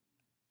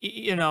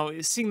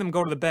 seeing them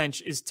go to the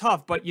bench is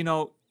tough, but,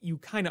 you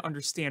kind of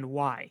understand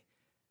why.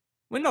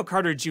 Wendell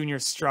Carter Jr.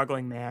 is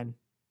struggling, man.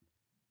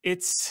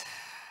 It's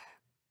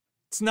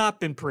not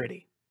been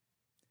pretty.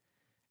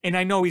 And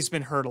I know he's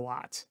been hurt a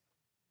lot.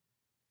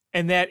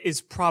 And that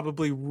is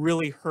probably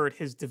really hurt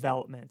his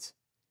development.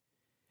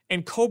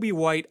 And Kobe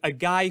White, a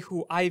guy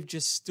who I've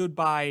just stood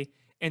by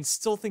and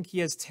still think he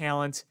has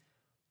talent,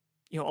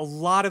 a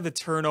lot of the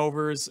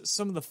turnovers,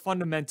 some of the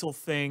fundamental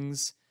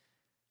things,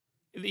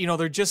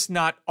 they're just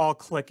not all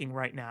clicking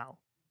right now.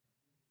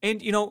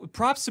 And,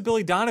 props to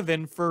Billy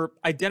Donovan for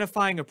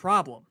identifying a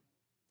problem.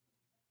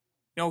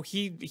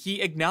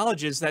 He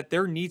acknowledges that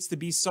there needs to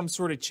be some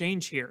sort of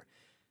change here.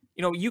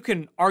 You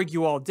can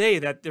argue all day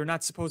that they're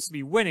not supposed to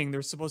be winning.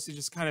 They're supposed to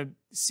just kind of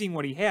seeing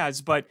what he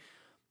has. But,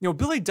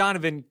 Billy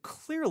Donovan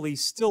clearly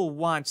still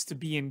wants to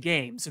be in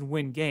games and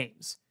win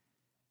games.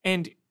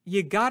 And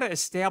you got to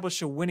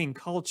establish a winning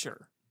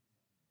culture.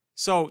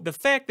 So the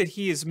fact that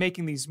he is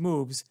making these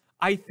moves,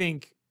 I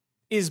think,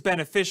 is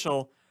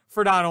beneficial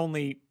for not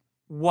only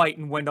White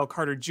and Wendell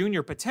Carter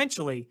Jr.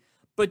 potentially,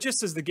 but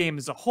just as the game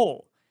as a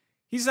whole.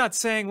 He's not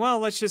saying, well,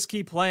 let's just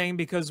keep playing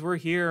because we're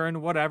here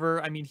and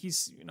whatever. I mean,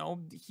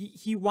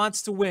 he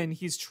wants to win.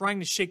 He's trying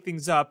to shake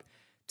things up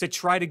to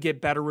try to get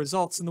better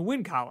results in the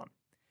win column.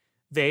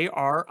 They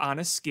are on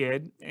a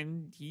skid,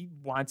 and he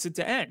wants it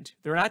to end.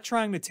 They're not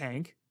trying to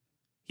tank.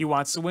 He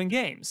wants to win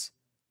games.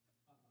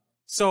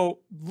 So,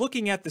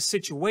 looking at the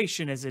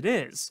situation as it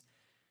is,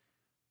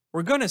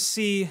 we're going to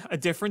see a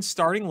different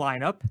starting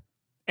lineup,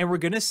 and we're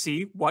going to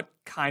see what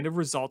kind of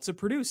results it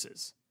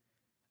produces.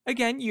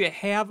 Again, you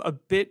have a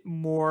bit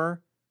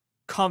more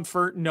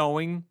comfort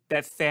knowing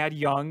that Thad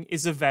Young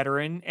is a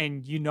veteran,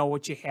 and you know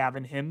what you have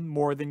in him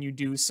more than you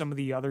do some of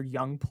the other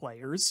young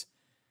players.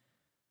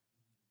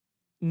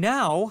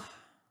 Now,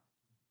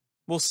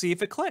 we'll see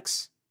if it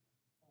clicks.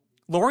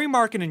 Lauri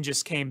Markkanen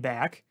just came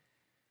back.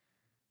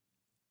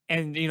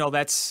 And,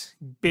 that's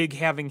big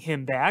having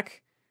him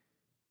back.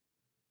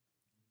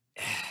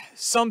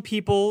 Some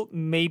people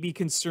may be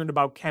concerned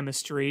about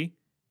chemistry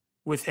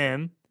with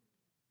him.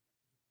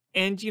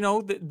 And,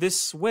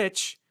 this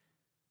switch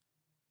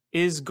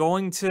is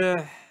going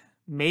to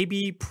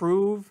maybe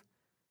prove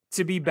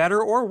to be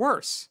better or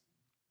worse.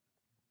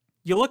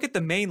 You look at the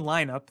main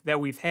lineup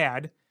that we've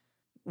had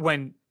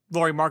when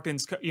Lauri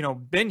Markkanen's,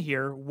 been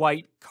here: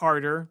 White,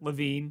 Carter,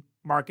 Levine,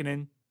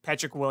 Markkanen,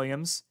 Patrick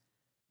Williams.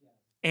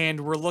 And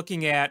we're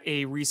looking at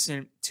a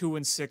recent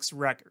 2-6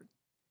 record.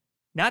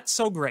 Not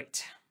so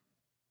great.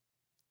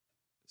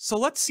 So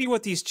let's see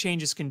what these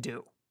changes can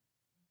do.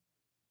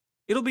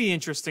 It'll be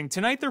interesting.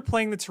 Tonight they're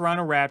playing the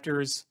Toronto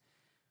Raptors.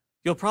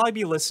 You'll probably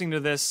be listening to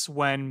this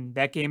when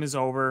that game is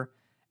over,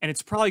 and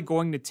it's probably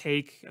going to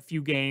take a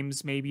few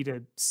games maybe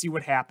to see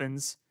what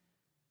happens.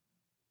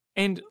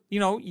 And,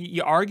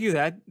 you argue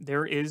that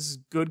there is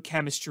good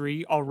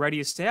chemistry already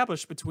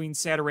established between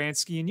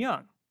Satoransky and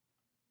Young.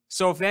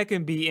 So if that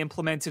can be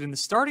implemented in the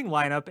starting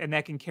lineup and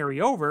that can carry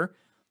over,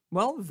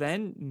 well,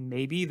 then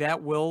maybe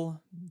that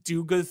will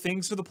do good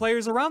things for the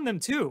players around them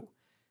too.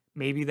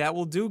 Maybe that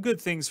will do good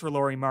things for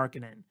Lauri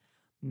Markkanen.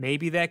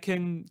 Maybe that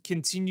can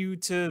continue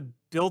to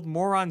build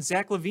more on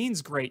Zach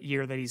LaVine's great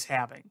year that he's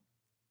having.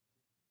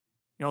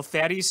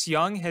 Thaddeus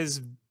Young has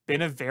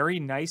been a very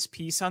nice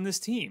piece on this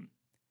team.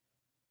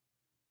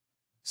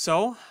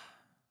 So,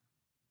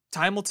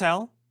 time will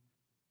tell.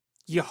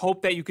 You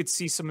hope that you could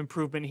see some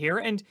improvement here.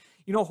 And,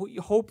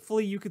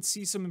 hopefully you could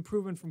see some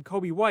improvement from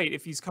Kobe White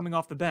if he's coming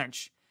off the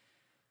bench.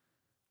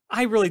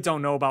 I really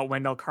don't know about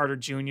Wendell Carter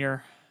Jr.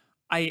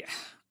 I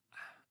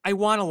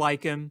want to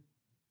like him.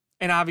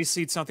 And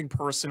obviously it's something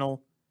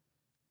personal.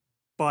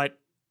 But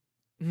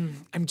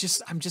I'm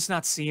just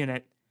not seeing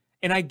it.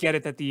 And I get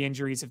it that the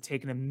injuries have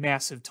taken a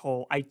massive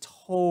toll. I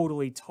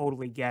totally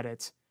get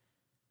it.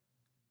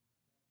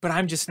 But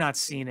I'm just not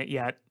seeing it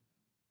yet.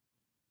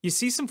 You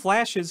see some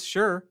flashes,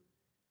 sure.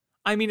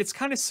 I mean, it's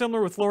kind of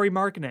similar with Lauri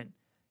Markkanen.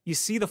 You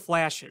see the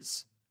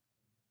flashes.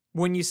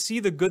 When you see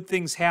the good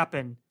things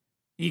happen,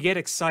 you get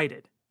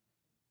excited.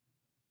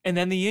 And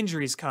then the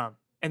injuries come.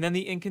 And then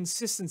the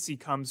inconsistency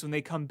comes when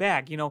they come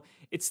back.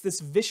 It's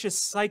this vicious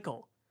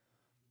cycle.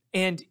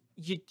 And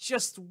you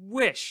just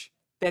wish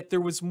that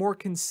there was more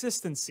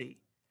consistency.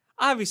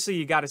 Obviously,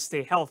 you got to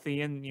stay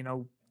healthy. And,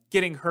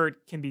 getting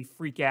hurt can be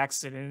freak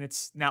accident.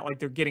 It's not like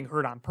they're getting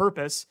hurt on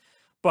purpose.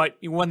 But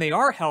when they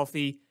are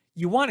healthy,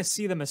 you want to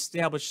see them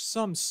establish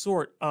some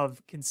sort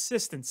of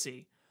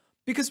consistency.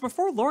 Because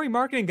before Lauri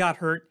Markkanen got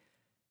hurt,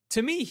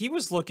 to me, he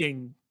was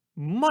looking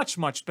much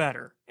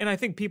better. And I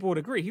think people would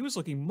agree, he was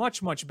looking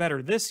much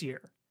better this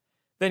year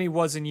than he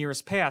was in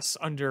years past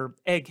under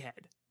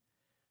Egghead.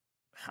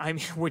 I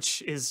mean,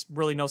 which is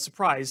really no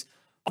surprise.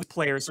 All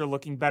players are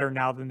looking better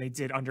now than they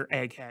did under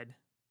Egghead.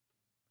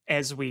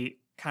 as we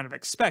kind of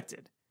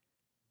expected.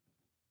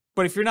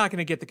 But if you're not going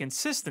to get the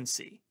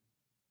consistency,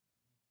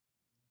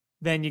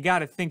 then you got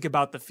to think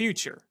about the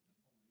future.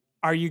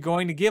 Are you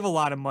going to give a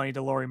lot of money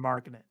to Lauri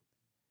Markkanen?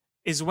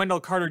 Is Wendell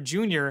Carter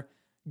Jr.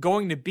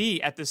 going to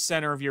be at the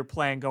center of your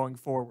plan going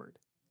forward?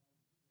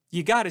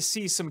 You got to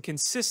see some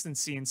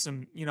consistency and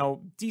some,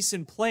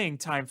 decent playing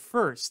time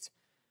first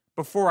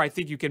before I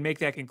think you can make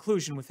that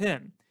conclusion with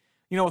him.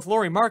 With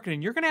Lauri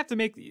Markkanen, you're going to have to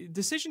make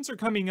decisions are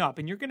coming up,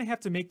 and you're going to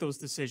have to make those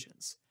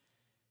decisions.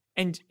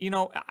 And,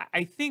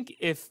 I think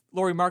if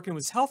Lauri Markkanen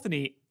was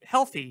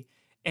healthy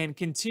and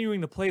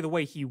continuing to play the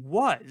way he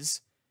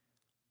was,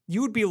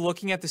 you would be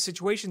looking at the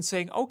situation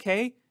saying,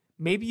 okay,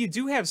 maybe you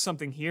do have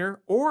something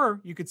here. Or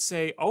you could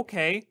say,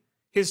 okay,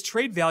 his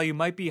trade value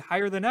might be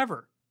higher than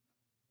ever.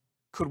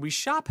 Could we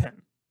shop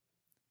him?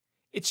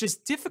 It's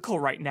just difficult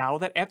right now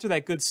that after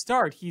that good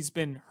start, he's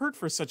been hurt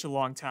for such a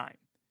long time.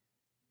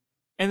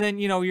 And then,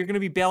 you're going to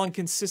be battling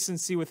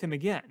consistency with him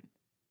again.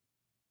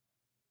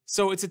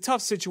 So it's a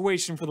tough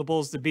situation for the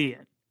Bulls to be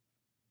in.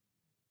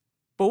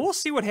 But we'll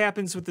see what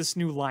happens with this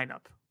new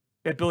lineup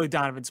that Billy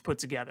Donovan's put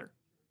together.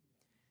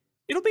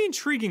 It'll be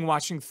intriguing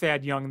watching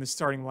Thad Young in the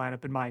starting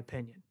lineup, in my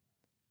opinion.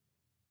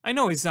 I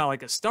know he's not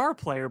like a star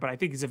player, but I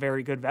think he's a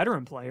very good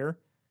veteran player.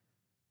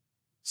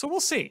 So we'll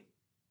see.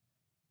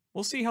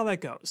 We'll see how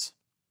that goes.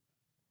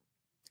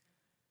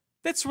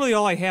 That's really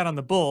all I had on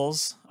the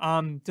Bulls.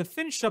 To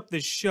finish up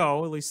this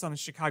show, at least on the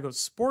Chicago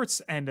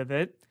sports end of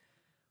it,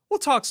 we'll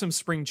talk some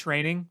spring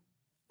training.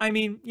 I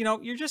mean,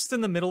 you're just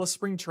in the middle of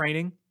spring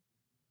training.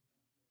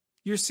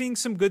 You're seeing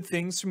some good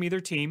things from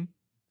either team.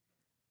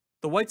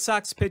 The White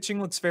Sox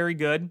pitching looks very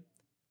good.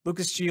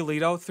 Lucas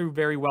Giolito threw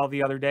very well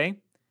the other day.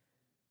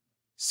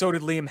 So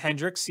did Liam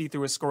Hendriks. He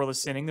threw a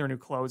scoreless inning, their new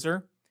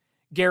closer.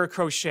 Garrett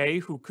Crochet,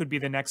 who could be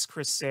the next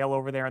Chris Sale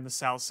over there on the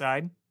south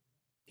side.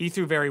 He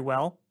threw very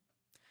well.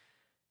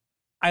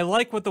 I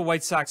like what the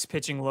White Sox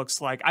pitching looks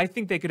like. I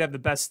think they could have the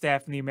best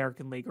staff in the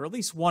American League, or at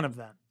least one of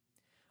them.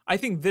 I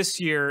think this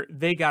year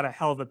they got a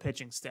hell of a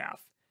pitching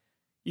staff.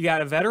 You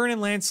got a veteran in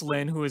Lance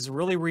Lynn who has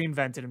really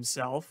reinvented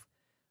himself.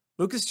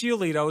 Lucas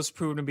Giolito has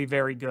proven to be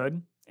very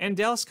good. And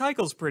Dallas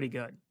Keuchel's pretty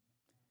good.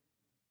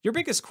 Your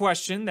biggest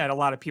question that a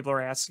lot of people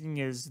are asking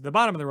is the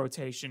bottom of the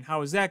rotation.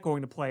 How is that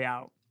going to play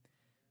out?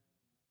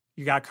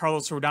 You got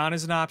Carlos Rodon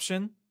as an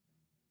option.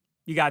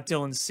 You got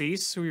Dylan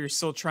Cease, who you're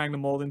still trying to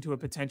mold into a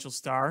potential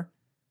star.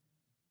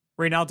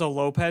 Reynaldo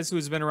Lopez, who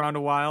has been around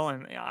a while,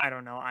 and I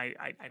don't know, I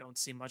don't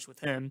see much with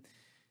him.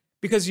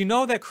 Because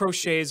that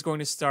Crochet is going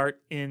to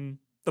start in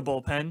the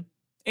bullpen,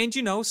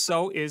 and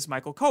so is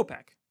Michael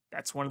Kopech.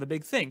 That's one of the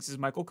big things, is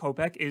Michael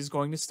Kopech is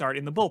going to start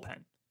in the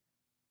bullpen.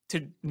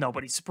 To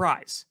nobody's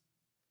surprise.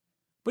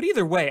 But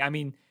either way, I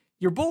mean,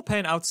 your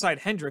bullpen outside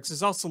Hendricks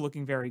is also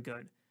looking very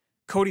good.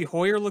 Cody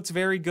Hoyer looked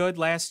very good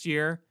last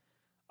year.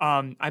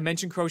 I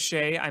mentioned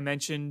Crochet. I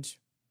mentioned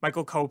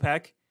Michael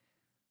Kopech.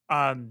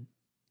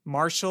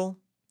 Marshall,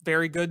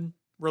 very good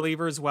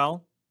reliever as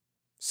well.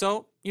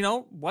 So,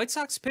 White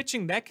Sox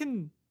pitching, that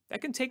can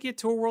take you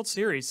to a World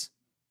Series.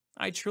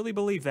 I truly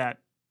believe that.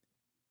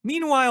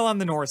 Meanwhile, on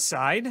the north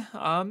side,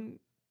 the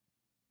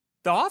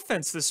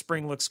offense this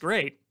spring looks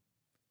great.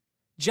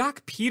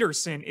 Jock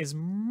Peterson is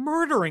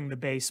murdering the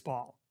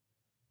baseball.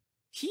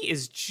 He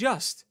is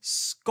just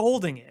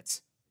scolding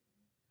it.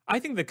 I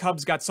think the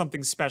Cubs got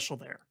something special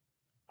there.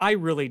 I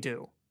really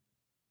do.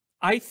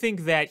 I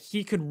think that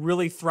he could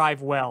really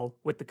thrive well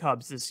with the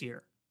Cubs this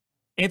year.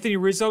 Anthony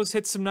Rizzo's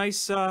hit some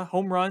nice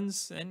home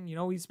runs, and,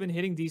 he's been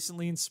hitting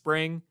decently in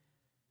spring.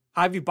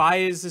 Javi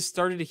Baez has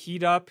started to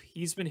heat up.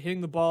 He's been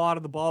hitting the ball out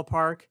of the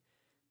ballpark.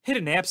 Hit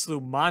an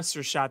absolute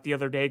monster shot the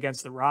other day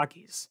against the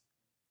Rockies.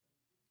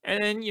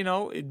 And,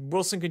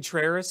 Wilson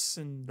Contreras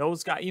and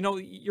those guys,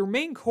 your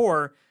main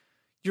core,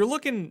 you're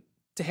looking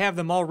to have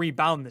them all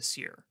rebound this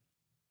year.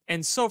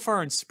 And so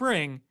far in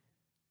spring,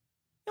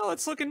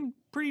 it's looking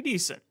pretty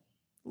decent.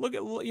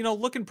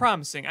 Looking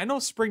promising. I know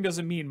spring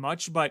doesn't mean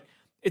much, but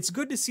it's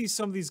good to see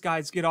some of these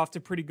guys get off to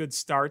pretty good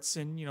starts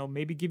and,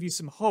 maybe give you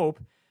some hope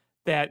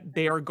that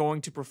they are going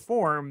to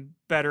perform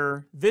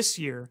better this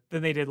year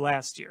than they did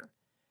last year.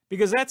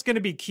 Because that's going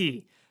to be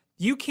key.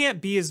 You can't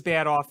be as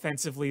bad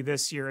offensively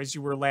this year as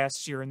you were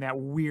last year in that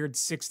weird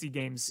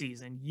 60-game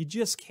season. You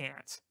just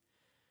can't.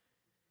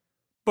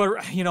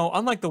 But,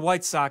 unlike the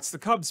White Sox, the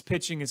Cubs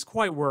pitching is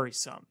quite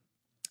worrisome.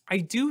 I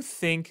do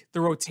think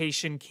the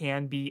rotation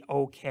can be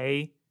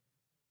okay.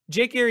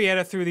 Jake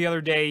Arrieta threw the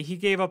other day. He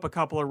gave up a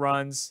couple of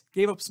runs,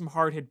 gave up some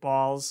hard-hit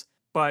balls,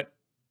 but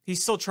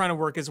he's still trying to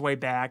work his way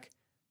back.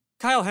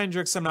 Kyle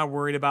Hendricks, I'm not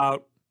worried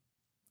about.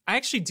 I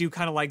actually do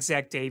kind of like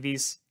Zach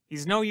Davies.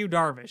 He's no Yu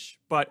Darvish,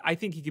 but I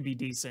think he could be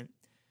decent.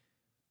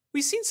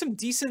 We've seen some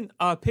decent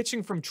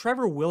pitching from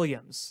Trevor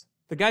Williams,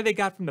 the guy they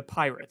got from the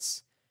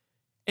Pirates.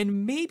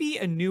 And maybe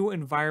a new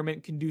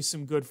environment can do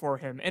some good for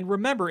him. And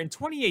remember, in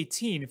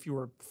 2018, if you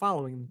were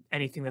following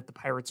anything that the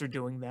Pirates are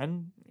doing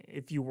then,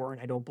 if you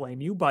weren't, I don't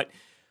blame you, but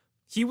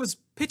he was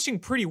pitching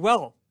pretty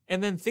well,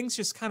 and then things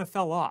just kind of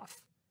fell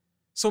off.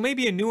 So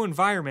maybe a new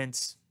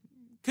environment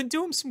could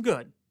do him some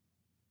good.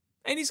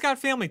 And he's got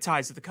family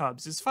ties to the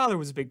Cubs. His father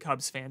was a big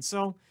Cubs fan,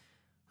 so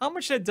how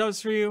much that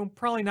does for you?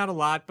 Probably not a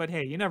lot, but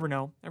hey, you never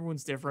know.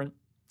 Everyone's different.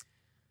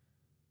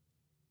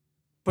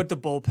 But the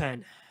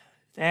bullpen,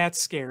 that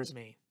scares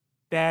me.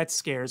 That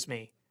scares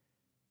me.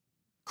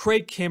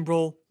 Craig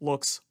Kimbrell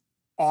looks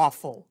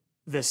awful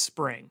this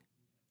spring.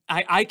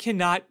 I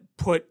cannot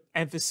put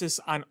emphasis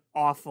on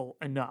awful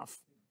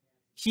enough.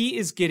 He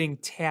is getting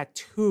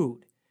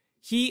tattooed.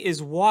 He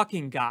is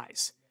walking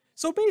guys.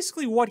 So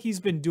basically what he's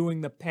been doing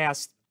the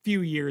past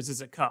few years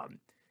as a Cub,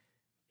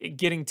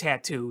 getting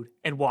tattooed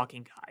and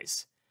walking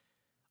guys.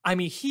 I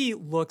mean, he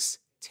looks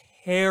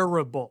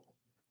terrible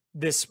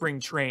this spring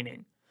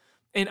training.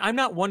 And I'm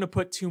not one to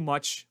put too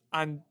much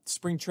on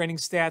spring training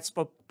stats,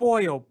 but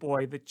boy, oh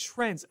boy, the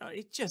trends,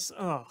 it just,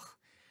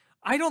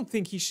 I don't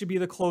think he should be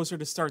the closer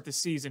to start the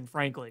season,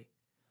 frankly.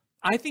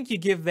 I think you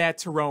give that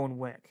to Rowan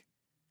Wick.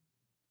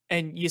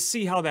 And you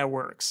see how that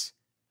works.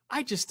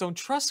 I just don't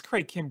trust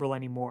Craig Kimbrell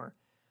anymore.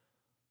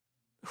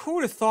 Who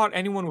would have thought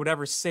anyone would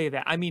ever say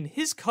that? I mean,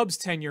 his Cubs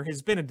tenure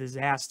has been a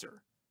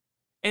disaster.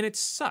 And it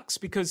sucks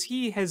because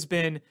he has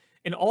been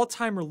an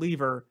all-time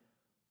reliever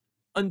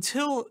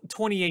until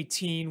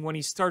 2018 when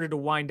he started to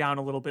wind down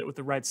a little bit with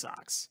the Red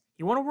Sox.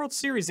 He won a World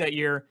Series that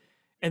year,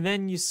 and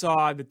then you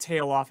saw the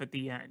tail off at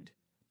the end.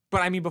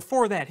 But I mean,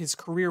 before that, his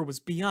career was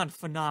beyond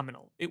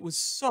phenomenal. It was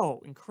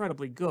so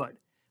incredibly good,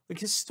 like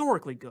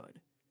historically good.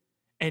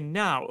 And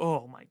now,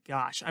 oh my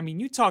gosh, I mean,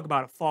 you talk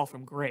about a fall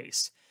from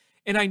grace.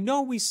 And I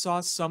know we saw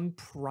some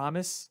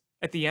promise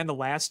at the end of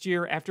last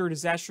year after a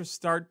disastrous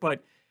start,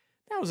 but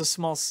that was a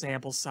small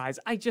sample size.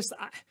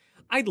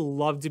 I'd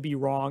love to be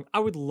wrong. I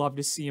would love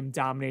to see him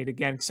dominate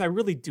again because I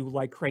really do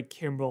like Craig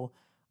Kimbrell.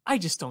 I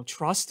just don't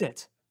trust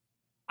it.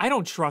 I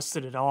don't trust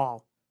it at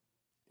all.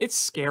 It's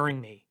scaring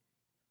me.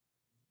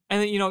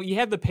 And then, you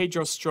had the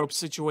Pedro Strop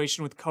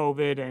situation with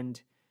COVID,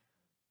 and,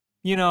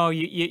 you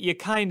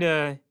kind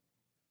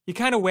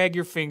of wag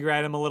your finger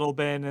at him a little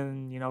bit,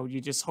 and,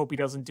 you just hope he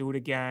doesn't do it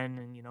again.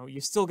 And,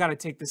 you still got to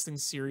take this thing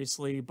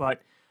seriously,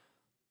 but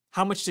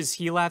how much does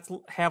he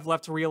have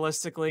left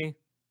realistically?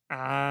 That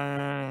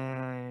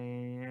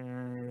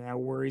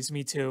worries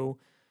me too.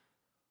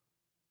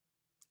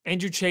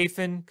 Andrew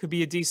Chafin could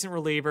be a decent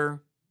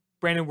reliever.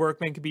 Brandon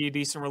Workman could be a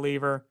decent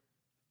reliever.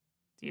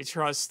 Do you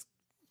trust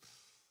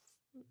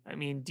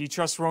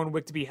Rowan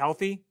Wick to be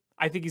healthy?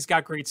 I think he's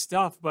got great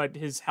stuff, but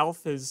his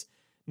health has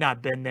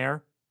not been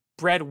there.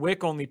 Brad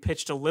Wick only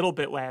pitched a little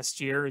bit last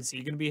year. Is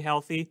he going to be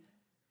healthy?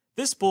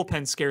 This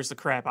bullpen scares the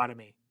crap out of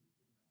me.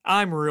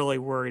 I'm really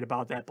worried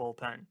about that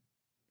bullpen.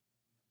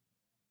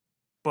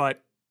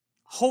 But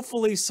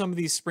hopefully some of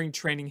these spring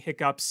training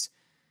hiccups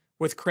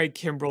with Craig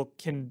Kimbrell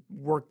can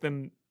work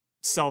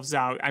themselves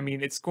out. I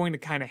mean, it's going to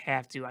kind of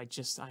have to. I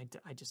just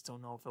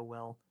don't know if it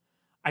will.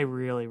 I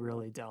really,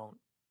 really don't.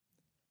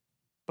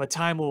 But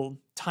time will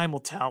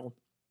tell.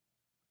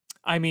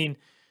 I mean,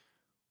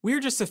 we're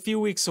just a few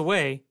weeks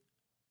away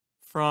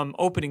from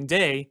opening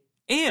day,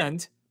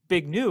 and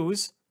big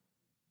news,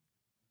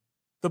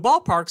 the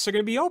ballparks are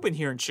going to be open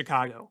here in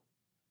Chicago.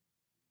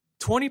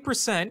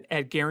 20%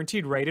 at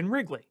guaranteed rate in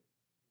Wrigley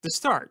to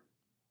start.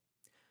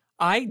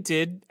 I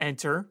did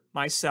enter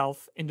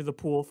myself into the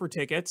pool for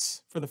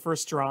tickets for the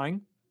first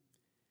drawing.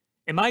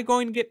 Am I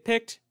going to get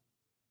picked?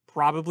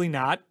 Probably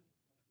not.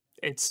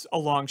 It's a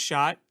long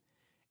shot.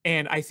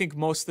 And I think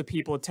most of the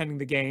people attending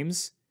the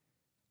games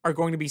are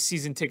going to be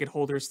season ticket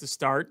holders to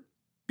start.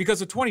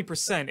 Because of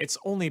 20%, it's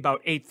only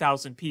about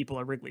 8,000 people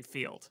at Wrigley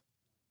Field.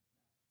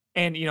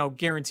 And,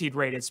 guaranteed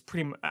rate is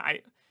pretty much,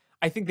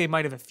 I think they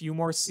might have a few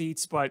more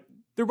seats, but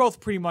they're both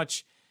pretty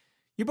much,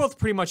 you both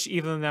pretty much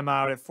even them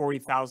out at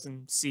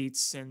 40,000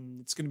 seats, and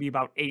it's going to be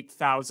about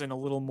 8,000, a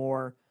little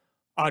more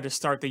to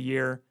start the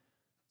year.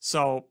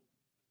 So,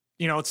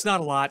 it's not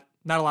a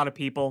lot of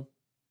people,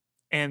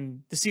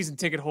 and the season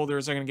ticket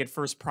holders are going to get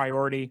first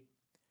priority.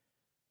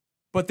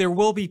 But there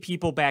will be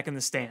people back in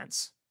the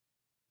stands.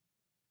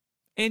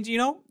 And,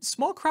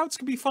 small crowds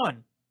can be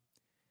fun.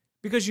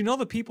 Because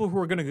the people who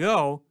are going to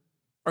go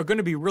are going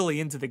to be really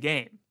into the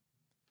game.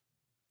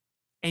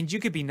 And you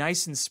could be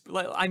nice and...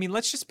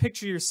 let's just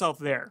picture yourself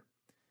there.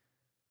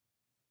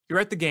 You're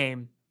at the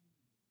game.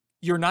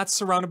 You're not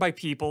surrounded by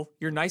people.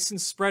 You're nice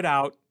and spread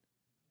out.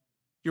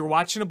 You're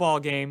watching a ball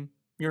game.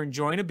 You're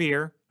enjoying a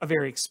beer. A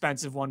very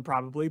expensive one,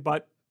 probably.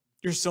 But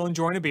you're still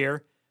enjoying a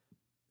beer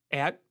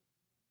at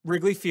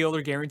Wrigley Field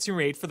or guaranteed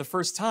rate for the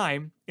first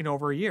time in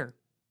over a year.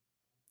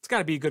 It's got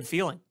to be a good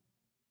feeling.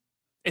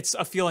 It's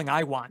a feeling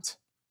I want.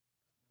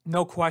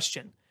 No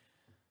question.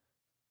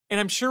 And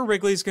I'm sure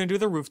Wrigley's going to do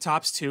the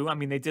rooftops too. I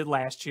mean, they did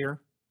last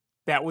year.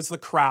 That was the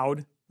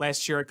crowd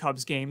last year at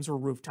Cubs games were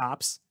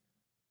rooftops.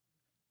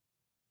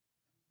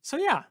 So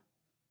yeah.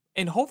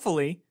 And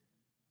hopefully,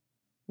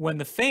 when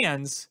the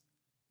fans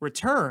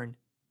return,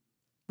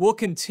 we'll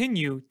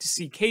continue to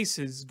see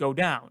cases go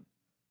down.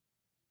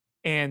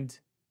 And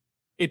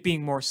it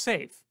being more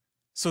safe.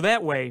 So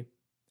that way,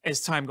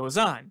 as time goes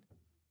on,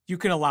 you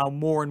can allow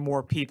more and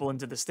more people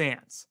into the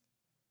stands.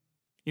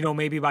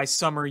 Maybe by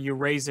summer you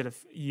raise it a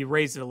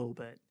little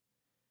bit.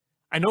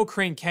 I know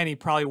Crane Kenny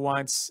probably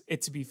wants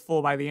it to be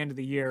full by the end of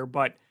the year,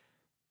 but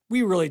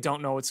we really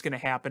don't know what's going to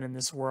happen in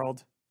this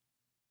world.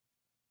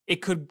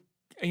 It could,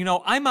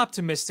 I'm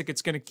optimistic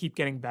it's going to keep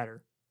getting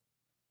better.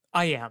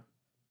 I am.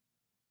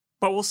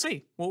 But we'll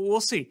see.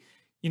 We'll see.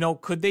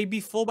 Could they be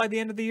full by the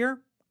end of the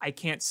year? I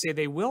can't say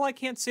they will. I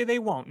can't say they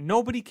won't.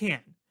 Nobody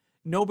can.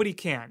 Nobody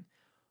can.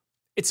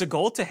 It's a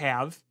goal to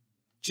have,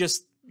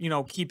 just,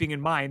 keeping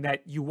in mind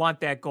that you want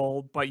that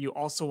goal, but you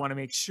also want to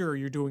make sure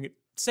you're doing it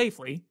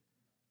safely.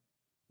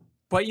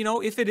 But,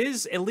 if it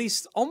is at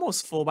least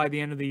almost full by the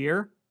end of the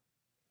year,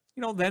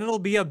 then it'll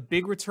be a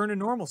big return to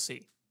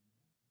normalcy.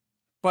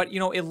 But,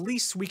 at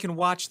least we can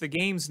watch the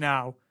games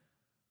now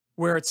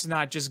where it's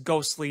not just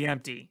ghostly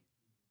empty.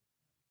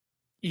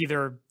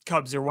 Either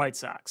Cubs or White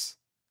Sox.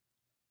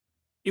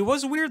 It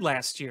was weird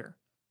last year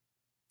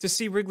to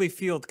see Wrigley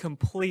Field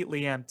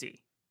completely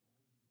empty.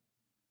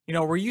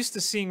 We're used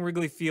to seeing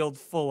Wrigley Field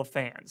full of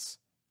fans.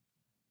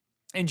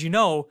 And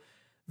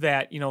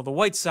that, the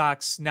White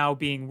Sox, now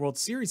being World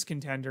Series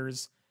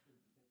contenders,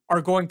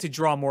 are going to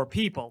draw more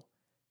people.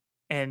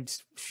 And,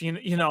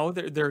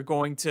 they're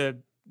going to,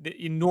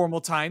 in normal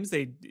times,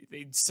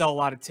 they'd sell a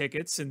lot of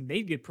tickets and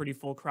they'd get pretty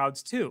full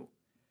crowds too.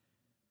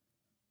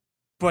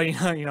 But,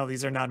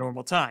 these are not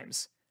normal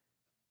times.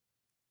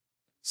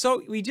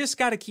 So we just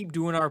got to keep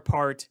doing our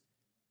part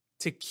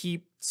to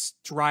keep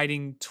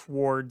striding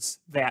towards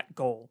that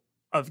goal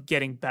of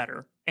getting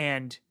better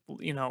and,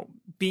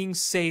 being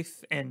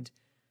safe and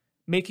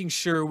making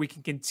sure we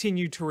can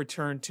continue to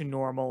return to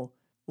normal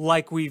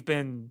like we've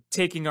been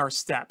taking our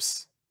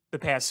steps the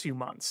past few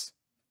months.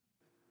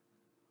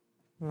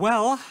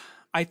 Well,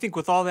 I think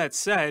with all that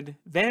said,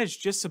 that is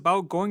just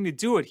about going to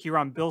do it here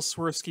on Bill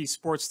Swirsky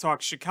Sports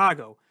Talk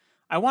Chicago.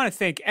 I want to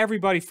thank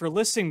everybody for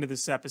listening to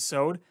this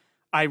episode.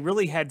 I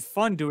really had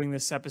fun doing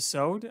this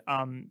episode,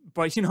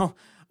 but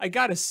I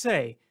gotta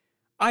say,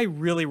 I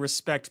really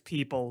respect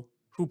people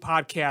who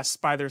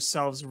podcast by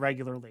themselves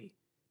regularly,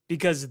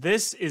 because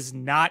this is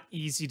not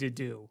easy to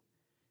do.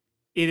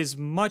 It is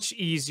much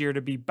easier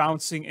to be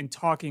bouncing and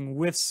talking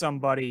with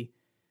somebody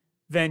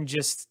than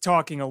just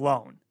talking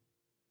alone.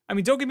 I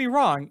mean, don't get me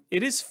wrong,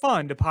 it is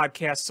fun to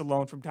podcast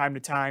alone from time to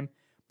time,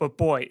 but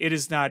boy, it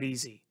is not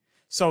easy.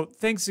 So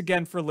thanks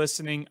again for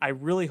listening. I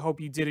really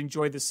hope you did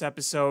enjoy this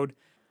episode.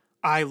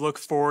 I look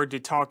forward to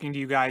talking to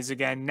you guys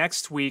again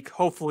next week.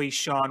 Hopefully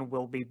Sean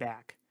will be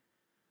back.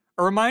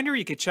 A reminder,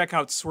 you can check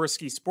out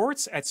Swirsky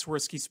Sports at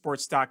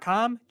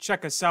swirskysports.com.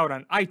 Check us out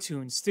on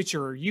iTunes,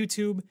 Stitcher, or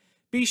YouTube.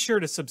 Be sure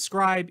to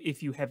subscribe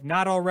if you have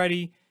not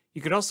already.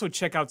 You could also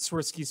check out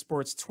Swirsky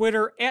Sports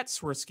Twitter at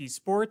Swirsky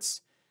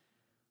Sports.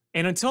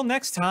 And until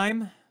next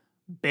time,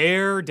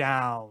 bear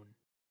down.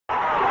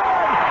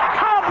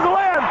 Cubs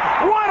win!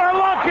 What a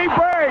lucky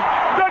break!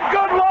 The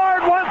good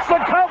Lord wants the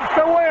Cubs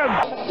to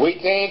win! We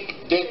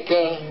thank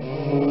Ditka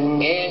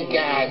and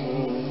God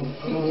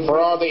for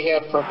all they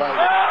have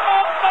provided.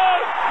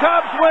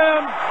 Cubs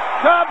win!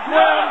 Cubs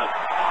win!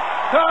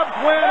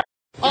 Cubs win!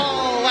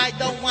 Oh, I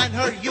don't want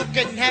her. You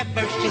can have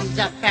her. She's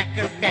a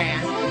Packer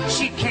fan.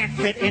 She can't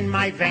fit in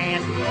my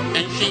van.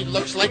 And she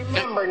looks like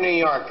Remember, New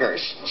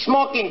Yorkers,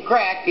 smoking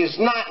crack is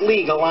not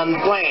legal on the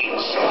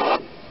plains.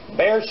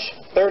 Bears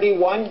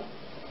 31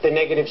 to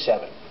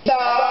 -7. The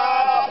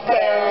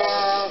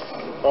Bears!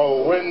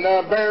 Oh, when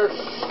the Bears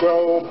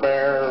go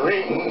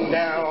bearing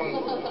down